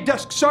crummy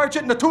desk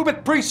sergeant in the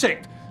 2-bit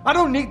precinct. I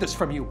don't need this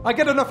from you. I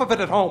get enough of it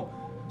at home.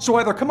 So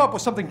either come up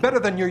with something better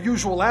than your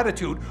usual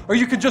attitude, or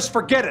you can just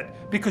forget it,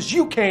 because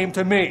you came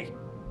to me.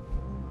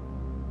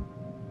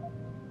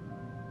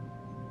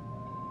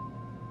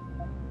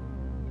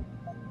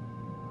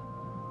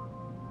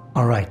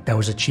 All right, that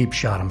was a cheap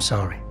shot, I'm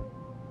sorry.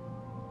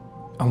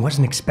 I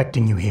wasn't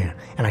expecting you here,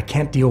 and I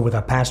can't deal with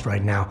our past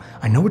right now.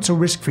 I know it's a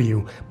risk for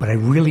you, but I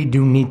really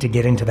do need to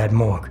get into that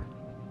morgue.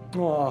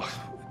 Oh,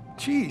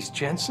 geez,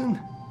 Jensen.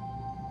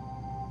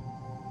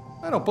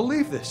 I don't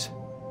believe this.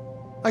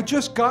 I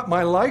just got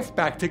my life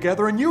back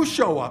together and you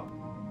show up.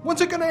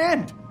 When's it gonna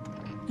end?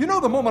 You know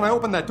the moment I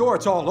open that door,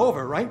 it's all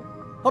over, right?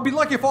 I'll be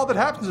lucky if all that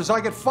happens is I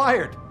get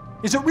fired.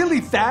 Is it really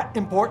that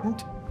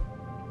important?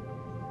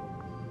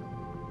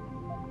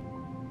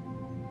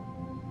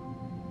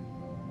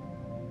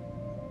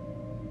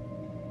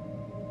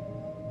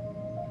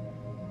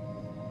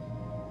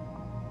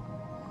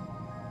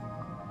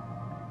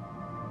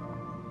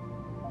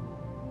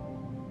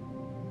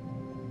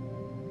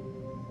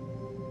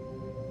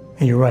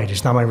 And you're right,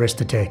 it's not my risk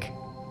to take.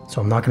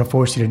 So I'm not going to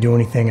force you to do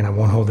anything, and I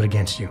won't hold it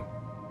against you.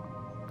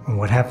 And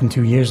what happened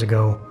 2 years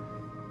ago,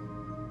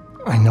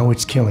 I know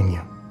it's killing you.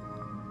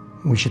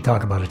 We should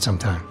talk about it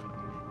sometime.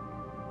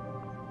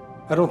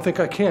 I don't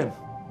think I can.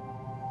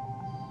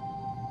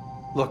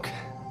 Look,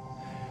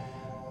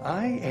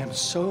 I am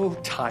so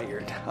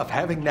tired of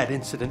having that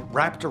incident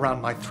wrapped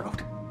around my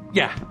throat.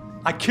 Yeah,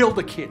 I killed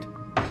a kid.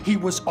 He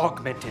was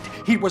augmented.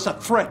 He was a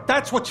threat.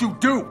 That's what you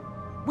do.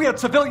 We had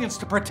civilians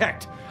to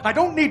protect. I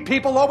don't need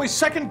people always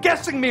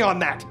second-guessing me on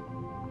that.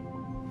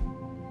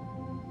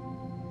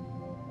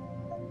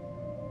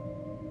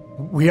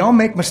 We all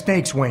make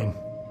mistakes, Wayne.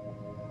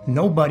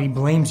 Nobody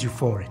blames you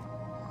for it.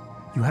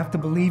 You have to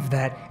believe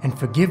that and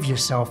forgive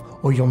yourself,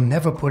 or you'll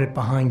never put it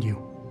behind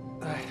you.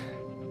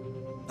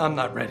 I'm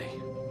not ready.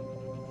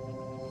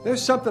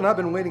 There's something I've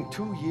been waiting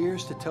 2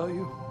 years to tell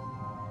you.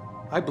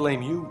 I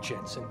blame you,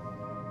 Jensen,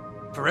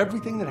 for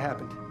everything that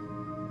happened.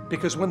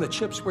 Because when the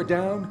chips were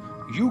down,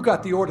 you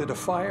got the order to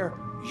fire,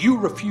 you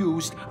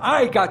refused,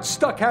 I got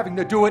stuck having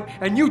to do it,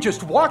 and you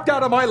just walked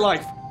out of my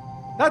life.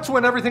 That's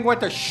when everything went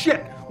to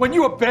shit, when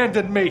you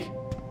abandoned me.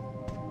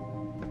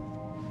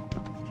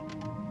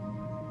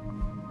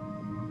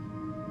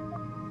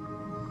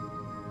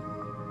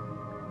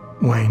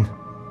 Wayne,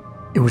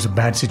 it was a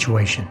bad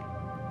situation.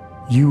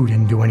 You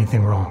didn't do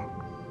anything wrong.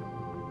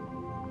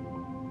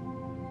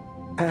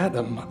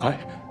 Adam,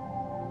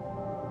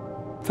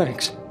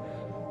 Thanks.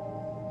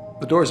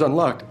 The door's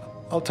unlocked.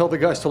 I'll tell the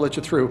guys to let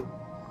you through.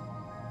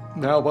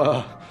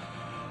 Now,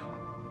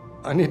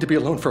 I need to be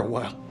alone for a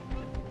while.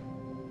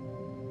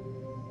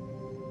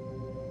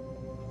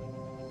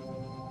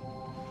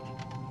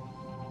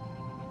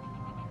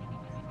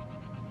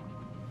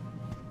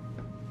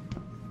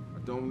 I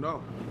don't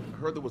know. I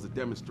heard there was a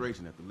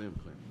demonstration at the limb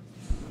clinic.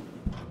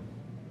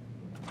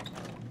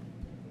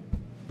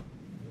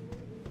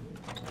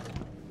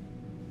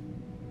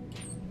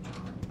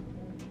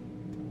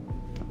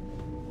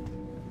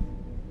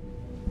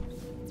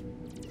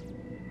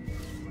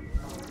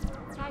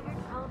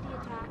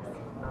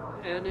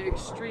 An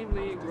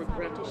extremely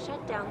regrettable... to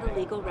shut down the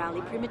legal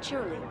rally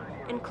prematurely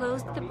and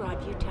closed the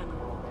Broadview Tunnel.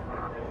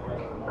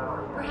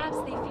 Perhaps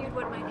they feared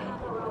what might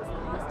happen once the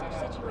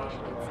hostage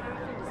situation at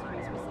Seraph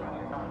Industries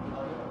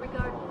resolved.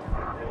 Regardless.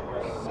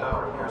 So,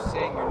 you're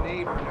saying your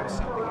neighbor knows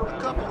something?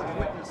 A couple of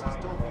witnesses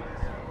told me.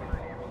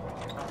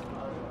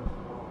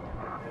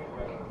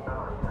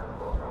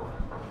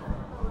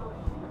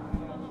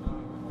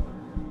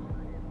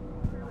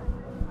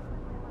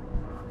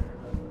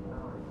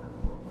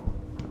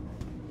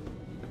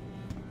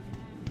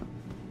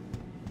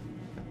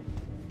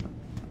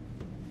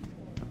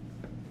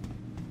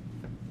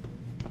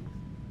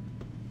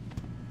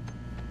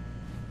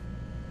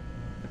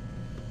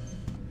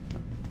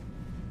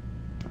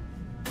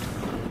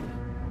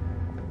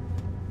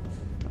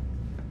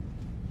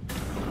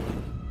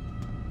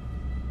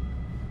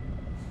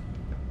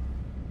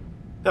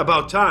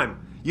 About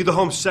time. You the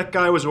home sec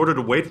guy I was ordered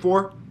to wait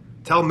for?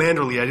 Tell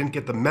Manderley I didn't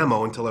get the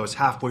memo until I was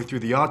halfway through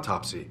the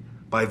autopsy.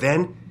 By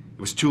then, it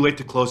was too late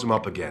to close him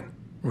up again.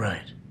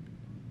 Right.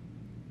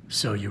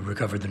 So you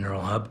recovered the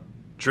neural hub?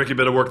 Tricky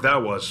bit of work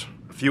that was.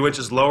 A few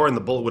inches lower and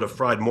the bullet would have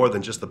fried more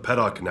than just the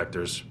pedal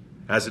connectors.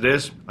 As it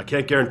is, I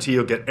can't guarantee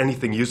you'll get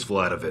anything useful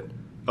out of it,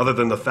 other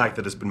than the fact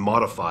that it's been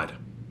modified.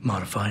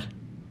 Modified?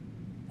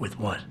 With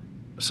what?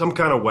 Some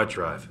kind of wet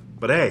drive.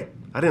 But hey,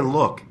 I didn't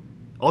look.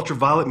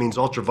 Ultraviolet means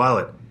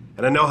ultraviolet,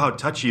 and I know how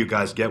touchy you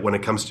guys get when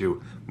it comes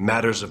to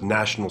matters of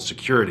national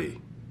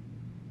security.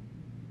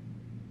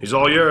 He's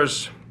all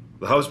yours.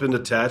 The hub's been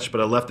detached, but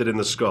I left it in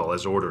the skull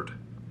as ordered.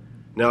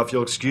 Now, if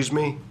you'll excuse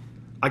me,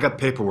 I got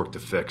paperwork to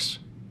fix.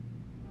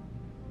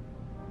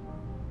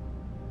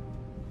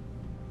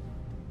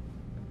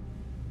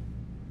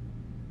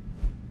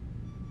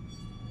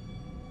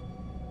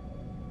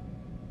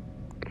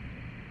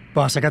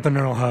 Boss, I got the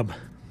neural hub.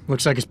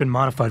 Looks like it's been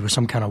modified with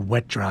some kind of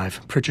wet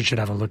drive. Pritchard should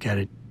have a look at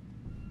it.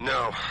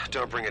 No,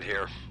 don't bring it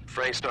here.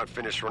 Frank's not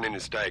finished running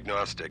his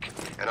diagnostic,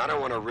 and I don't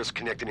want to risk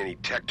connecting any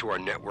tech to our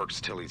networks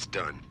till he's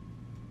done.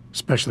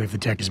 Especially if the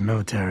tech is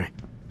military.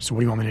 So what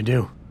do you want me to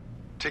do?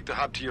 Take the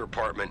hub to your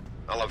apartment.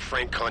 I'll have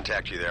Frank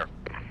contact you there.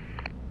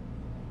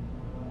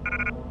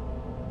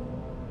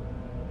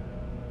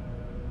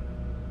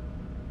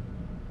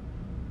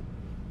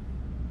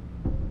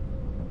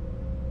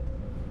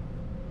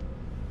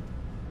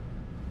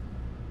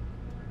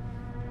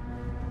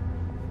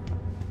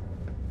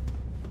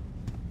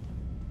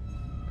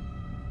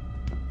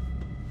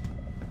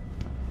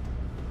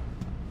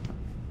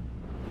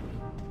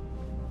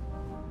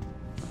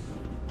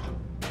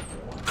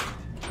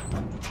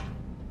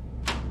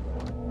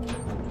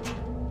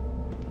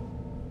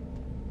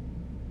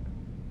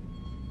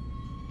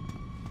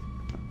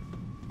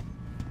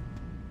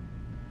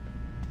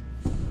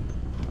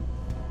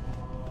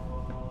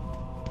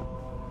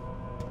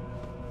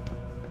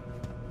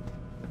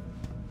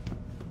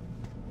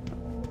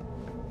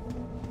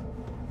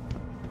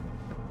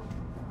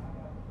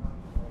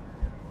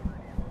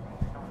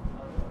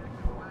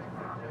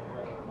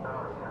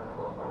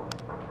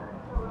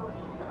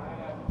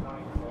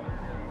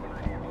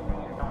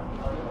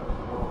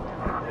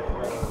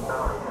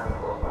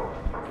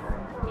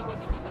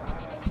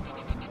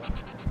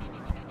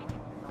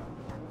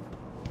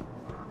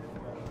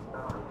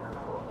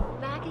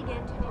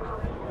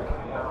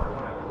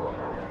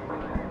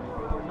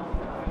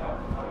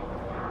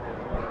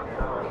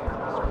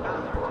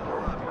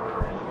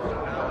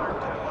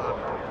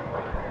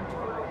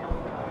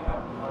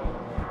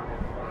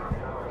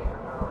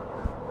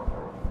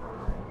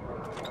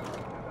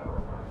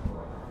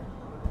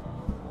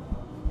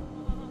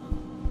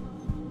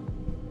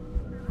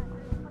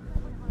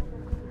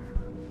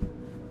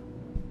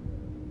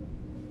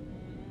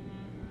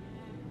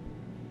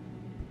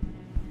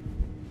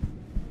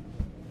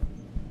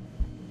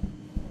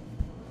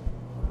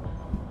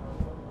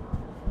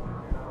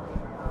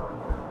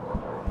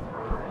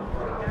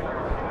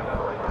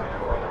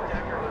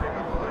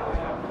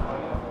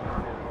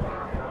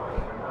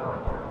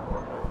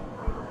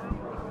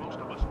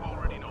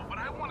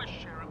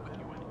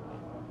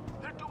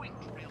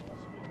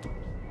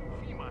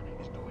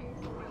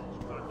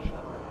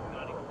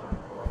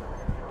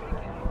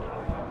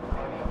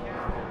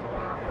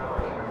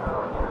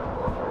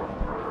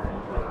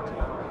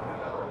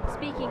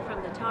 Speaking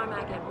from the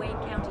tarmac at Wayne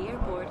County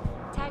Airport,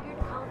 Taggart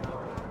called me.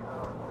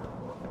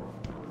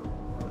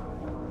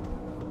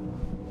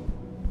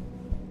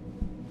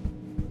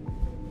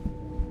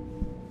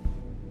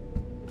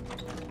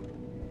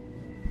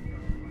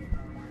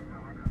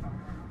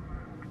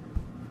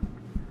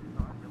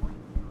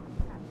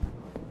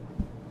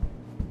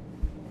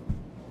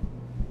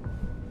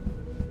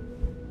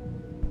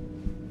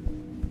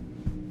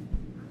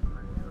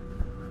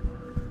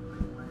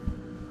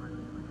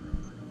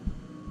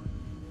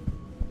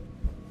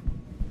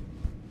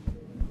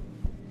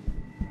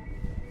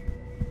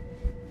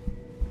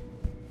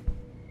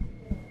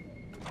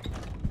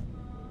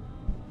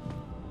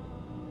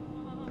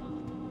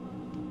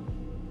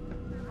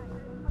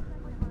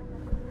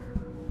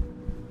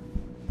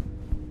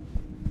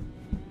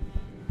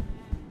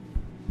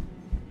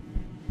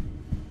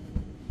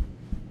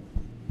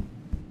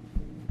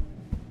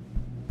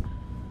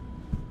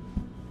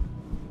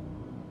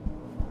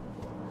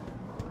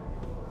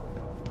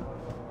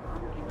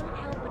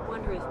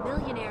 If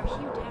millionaire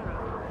Hugh Darrow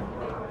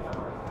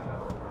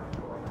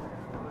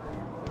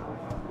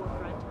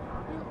forefront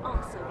will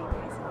also be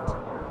present.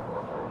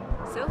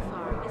 So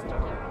far, Mr.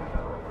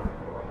 Darrow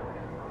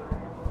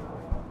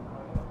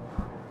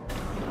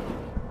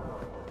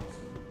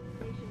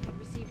had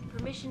received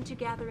permission to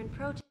gather in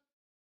protest.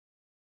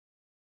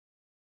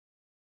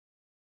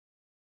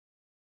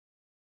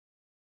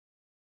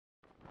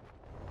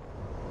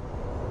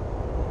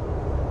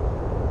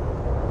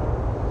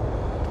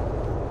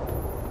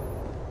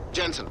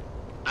 Jensen,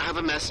 I have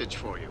a message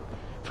for you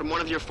from one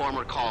of your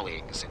former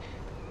colleagues,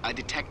 a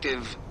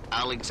Detective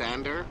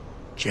Alexander.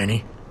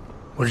 Jenny?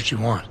 What did she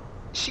want?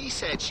 She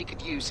said she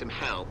could use some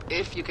help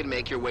if you can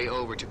make your way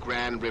over to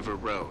Grand River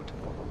Road.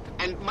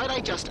 And might I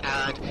just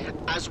add,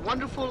 as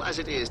wonderful as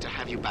it is to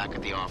have you back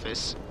at the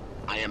office,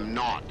 I am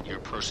not your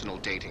personal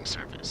dating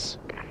service.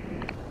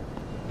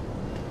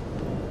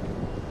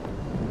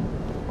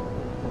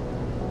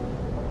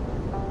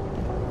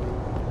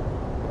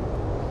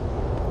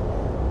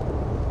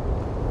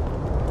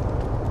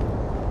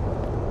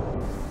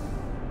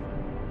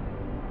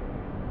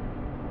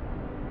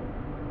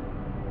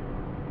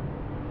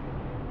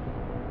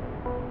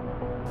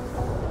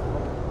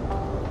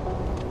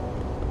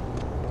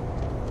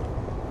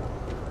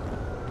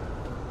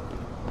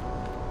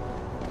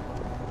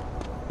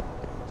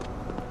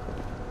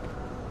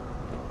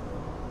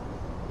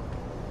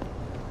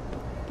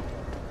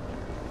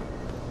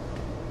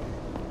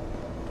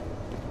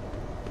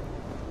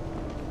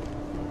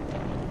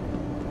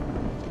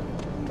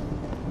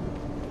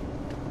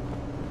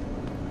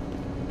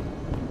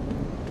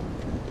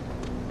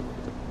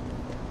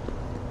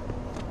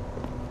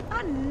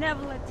 I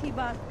never let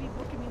T-Boss be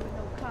booking me with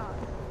no car.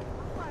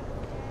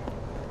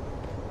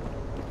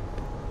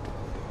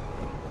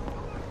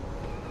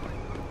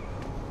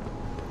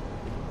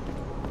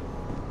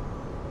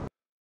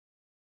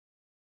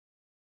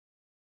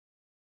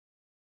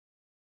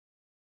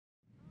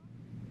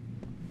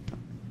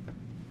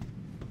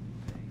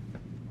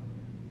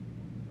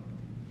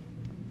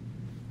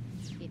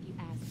 If you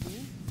ask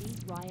me,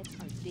 these riots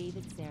are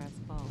David Seraf's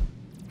fault.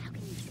 How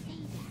can you say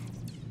that?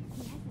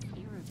 He has this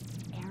air of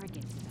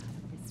arrogance about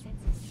him, this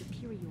sense of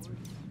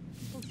superiority.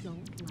 People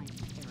don't like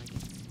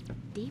arrogance.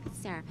 David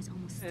Seraf has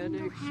almost An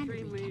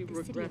single-handedly kept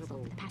the city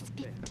afloat for the past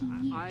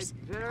 15 years.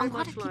 A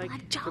lot of people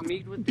have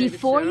jobs.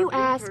 Before you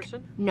ask,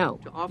 no,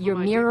 your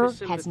mirror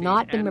has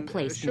not been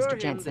replaced, Mr.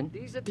 Jensen.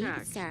 David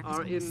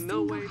Seraf has almost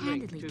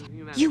single-handedly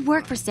kept... You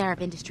work for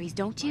Seraf Industries,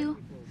 don't you?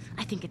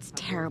 I think it's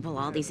terrible,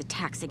 all these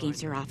attacks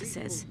against your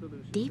offices.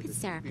 David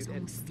Seraf has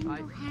almost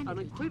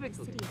single-handedly kept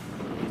the city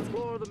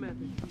afloat for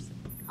 15 years.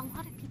 A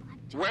lot of people have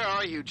jobs. Where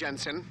are you,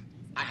 Jensen?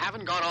 I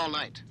haven't got all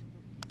night.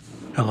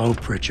 Hello,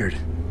 Pritchard.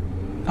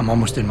 I'm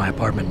almost in my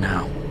apartment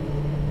now.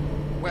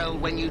 Well,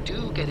 when you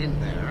do get in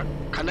there,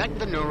 connect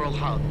the neural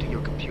hub to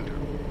your computer.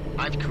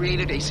 I've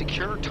created a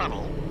secure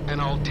tunnel,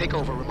 and I'll take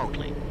over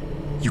remotely.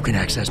 You can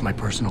access my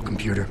personal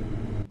computer.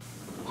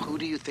 Who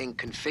do you think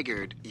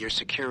configured your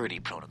security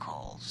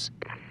protocols?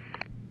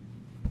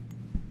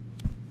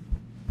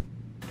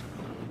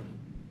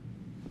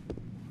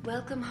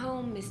 Welcome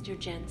home, Mr.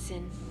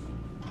 Jensen.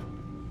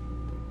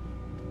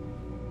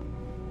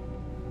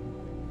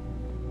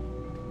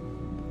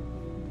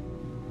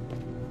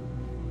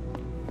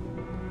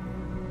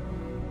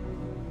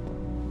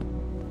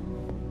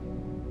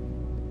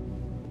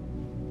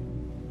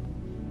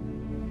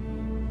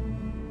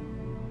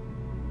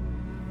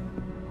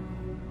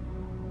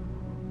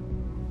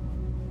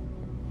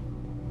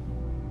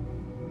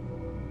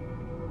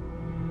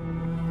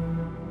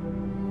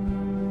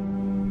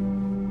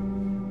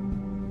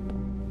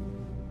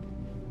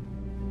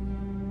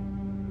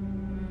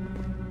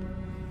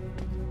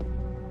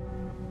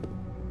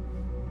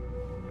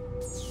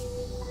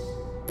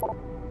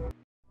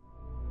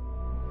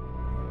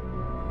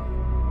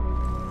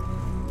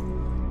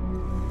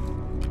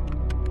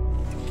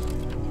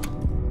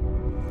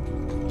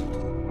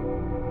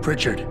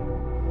 Pritchard,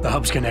 the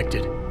hub's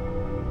connected.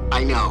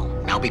 I know.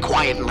 Now be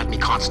quiet and let me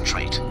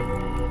concentrate.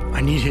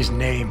 I need his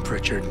name,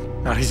 Pritchard,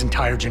 not his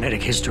entire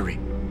genetic history.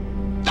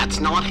 That's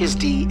not his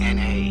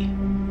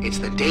DNA. It's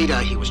the data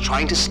he was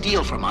trying to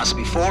steal from us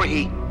before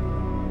he...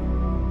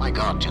 My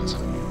God, Jensen.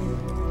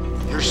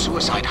 Your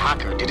suicide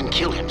hacker didn't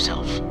kill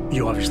himself.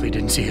 You obviously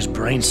didn't see his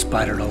brain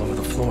splattered all over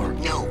the floor.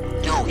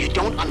 No, you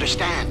don't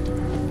understand.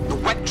 The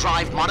wet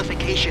drive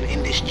modification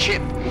in this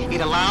chip,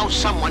 it allows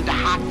someone to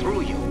hack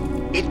through you.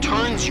 It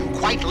turns you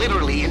quite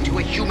literally into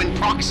a human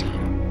proxy.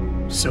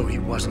 So he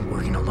wasn't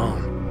working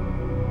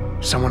alone.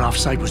 Someone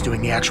off-site was doing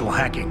the actual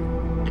hacking.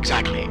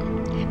 Exactly.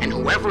 And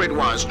whoever it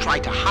was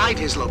tried to hide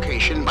his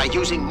location by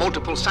using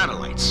multiple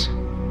satellites.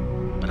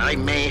 But I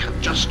may have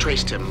just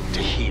traced him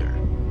to here,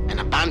 an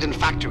abandoned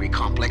factory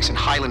complex in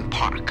Highland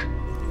Park.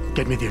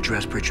 Get me the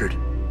address, Pritchard.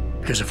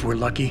 Because if we're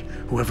lucky,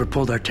 whoever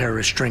pulled our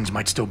terrorist strings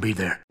might still be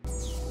there.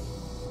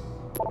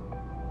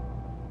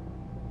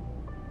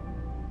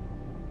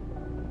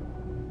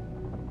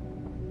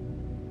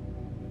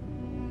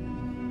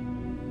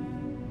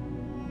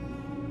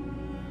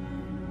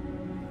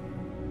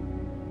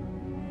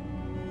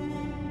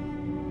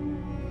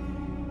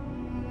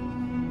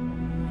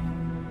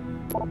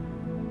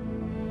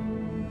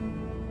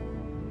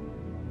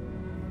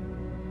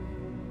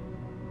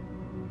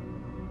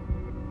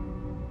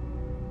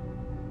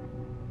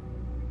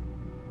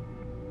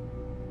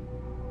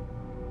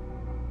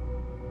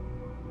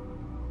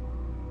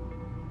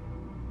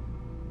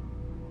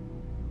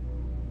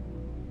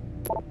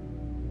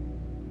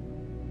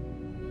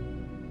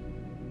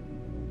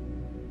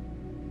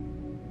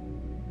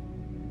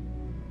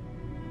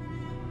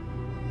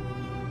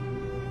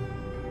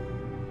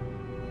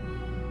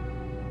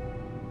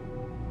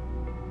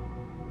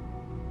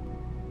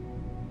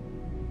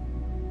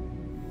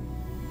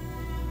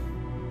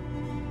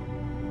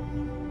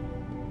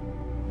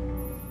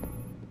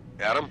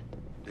 Adam,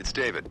 it's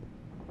David.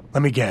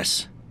 Let me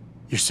guess.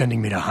 You're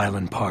sending me to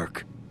Highland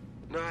Park.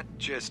 Not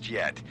just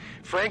yet.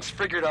 Frank's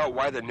figured out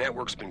why the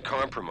network's been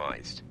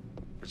compromised.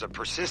 There's a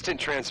persistent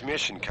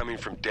transmission coming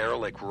from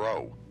Derelict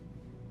Row.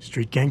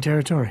 Street gang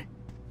territory?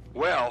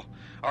 Well,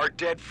 our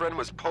dead friend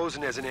was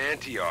posing as an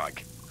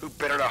Antioch. Who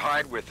better to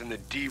hide with than the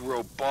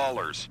D-Row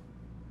ballers?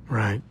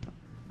 Right.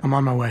 I'm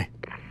on my way.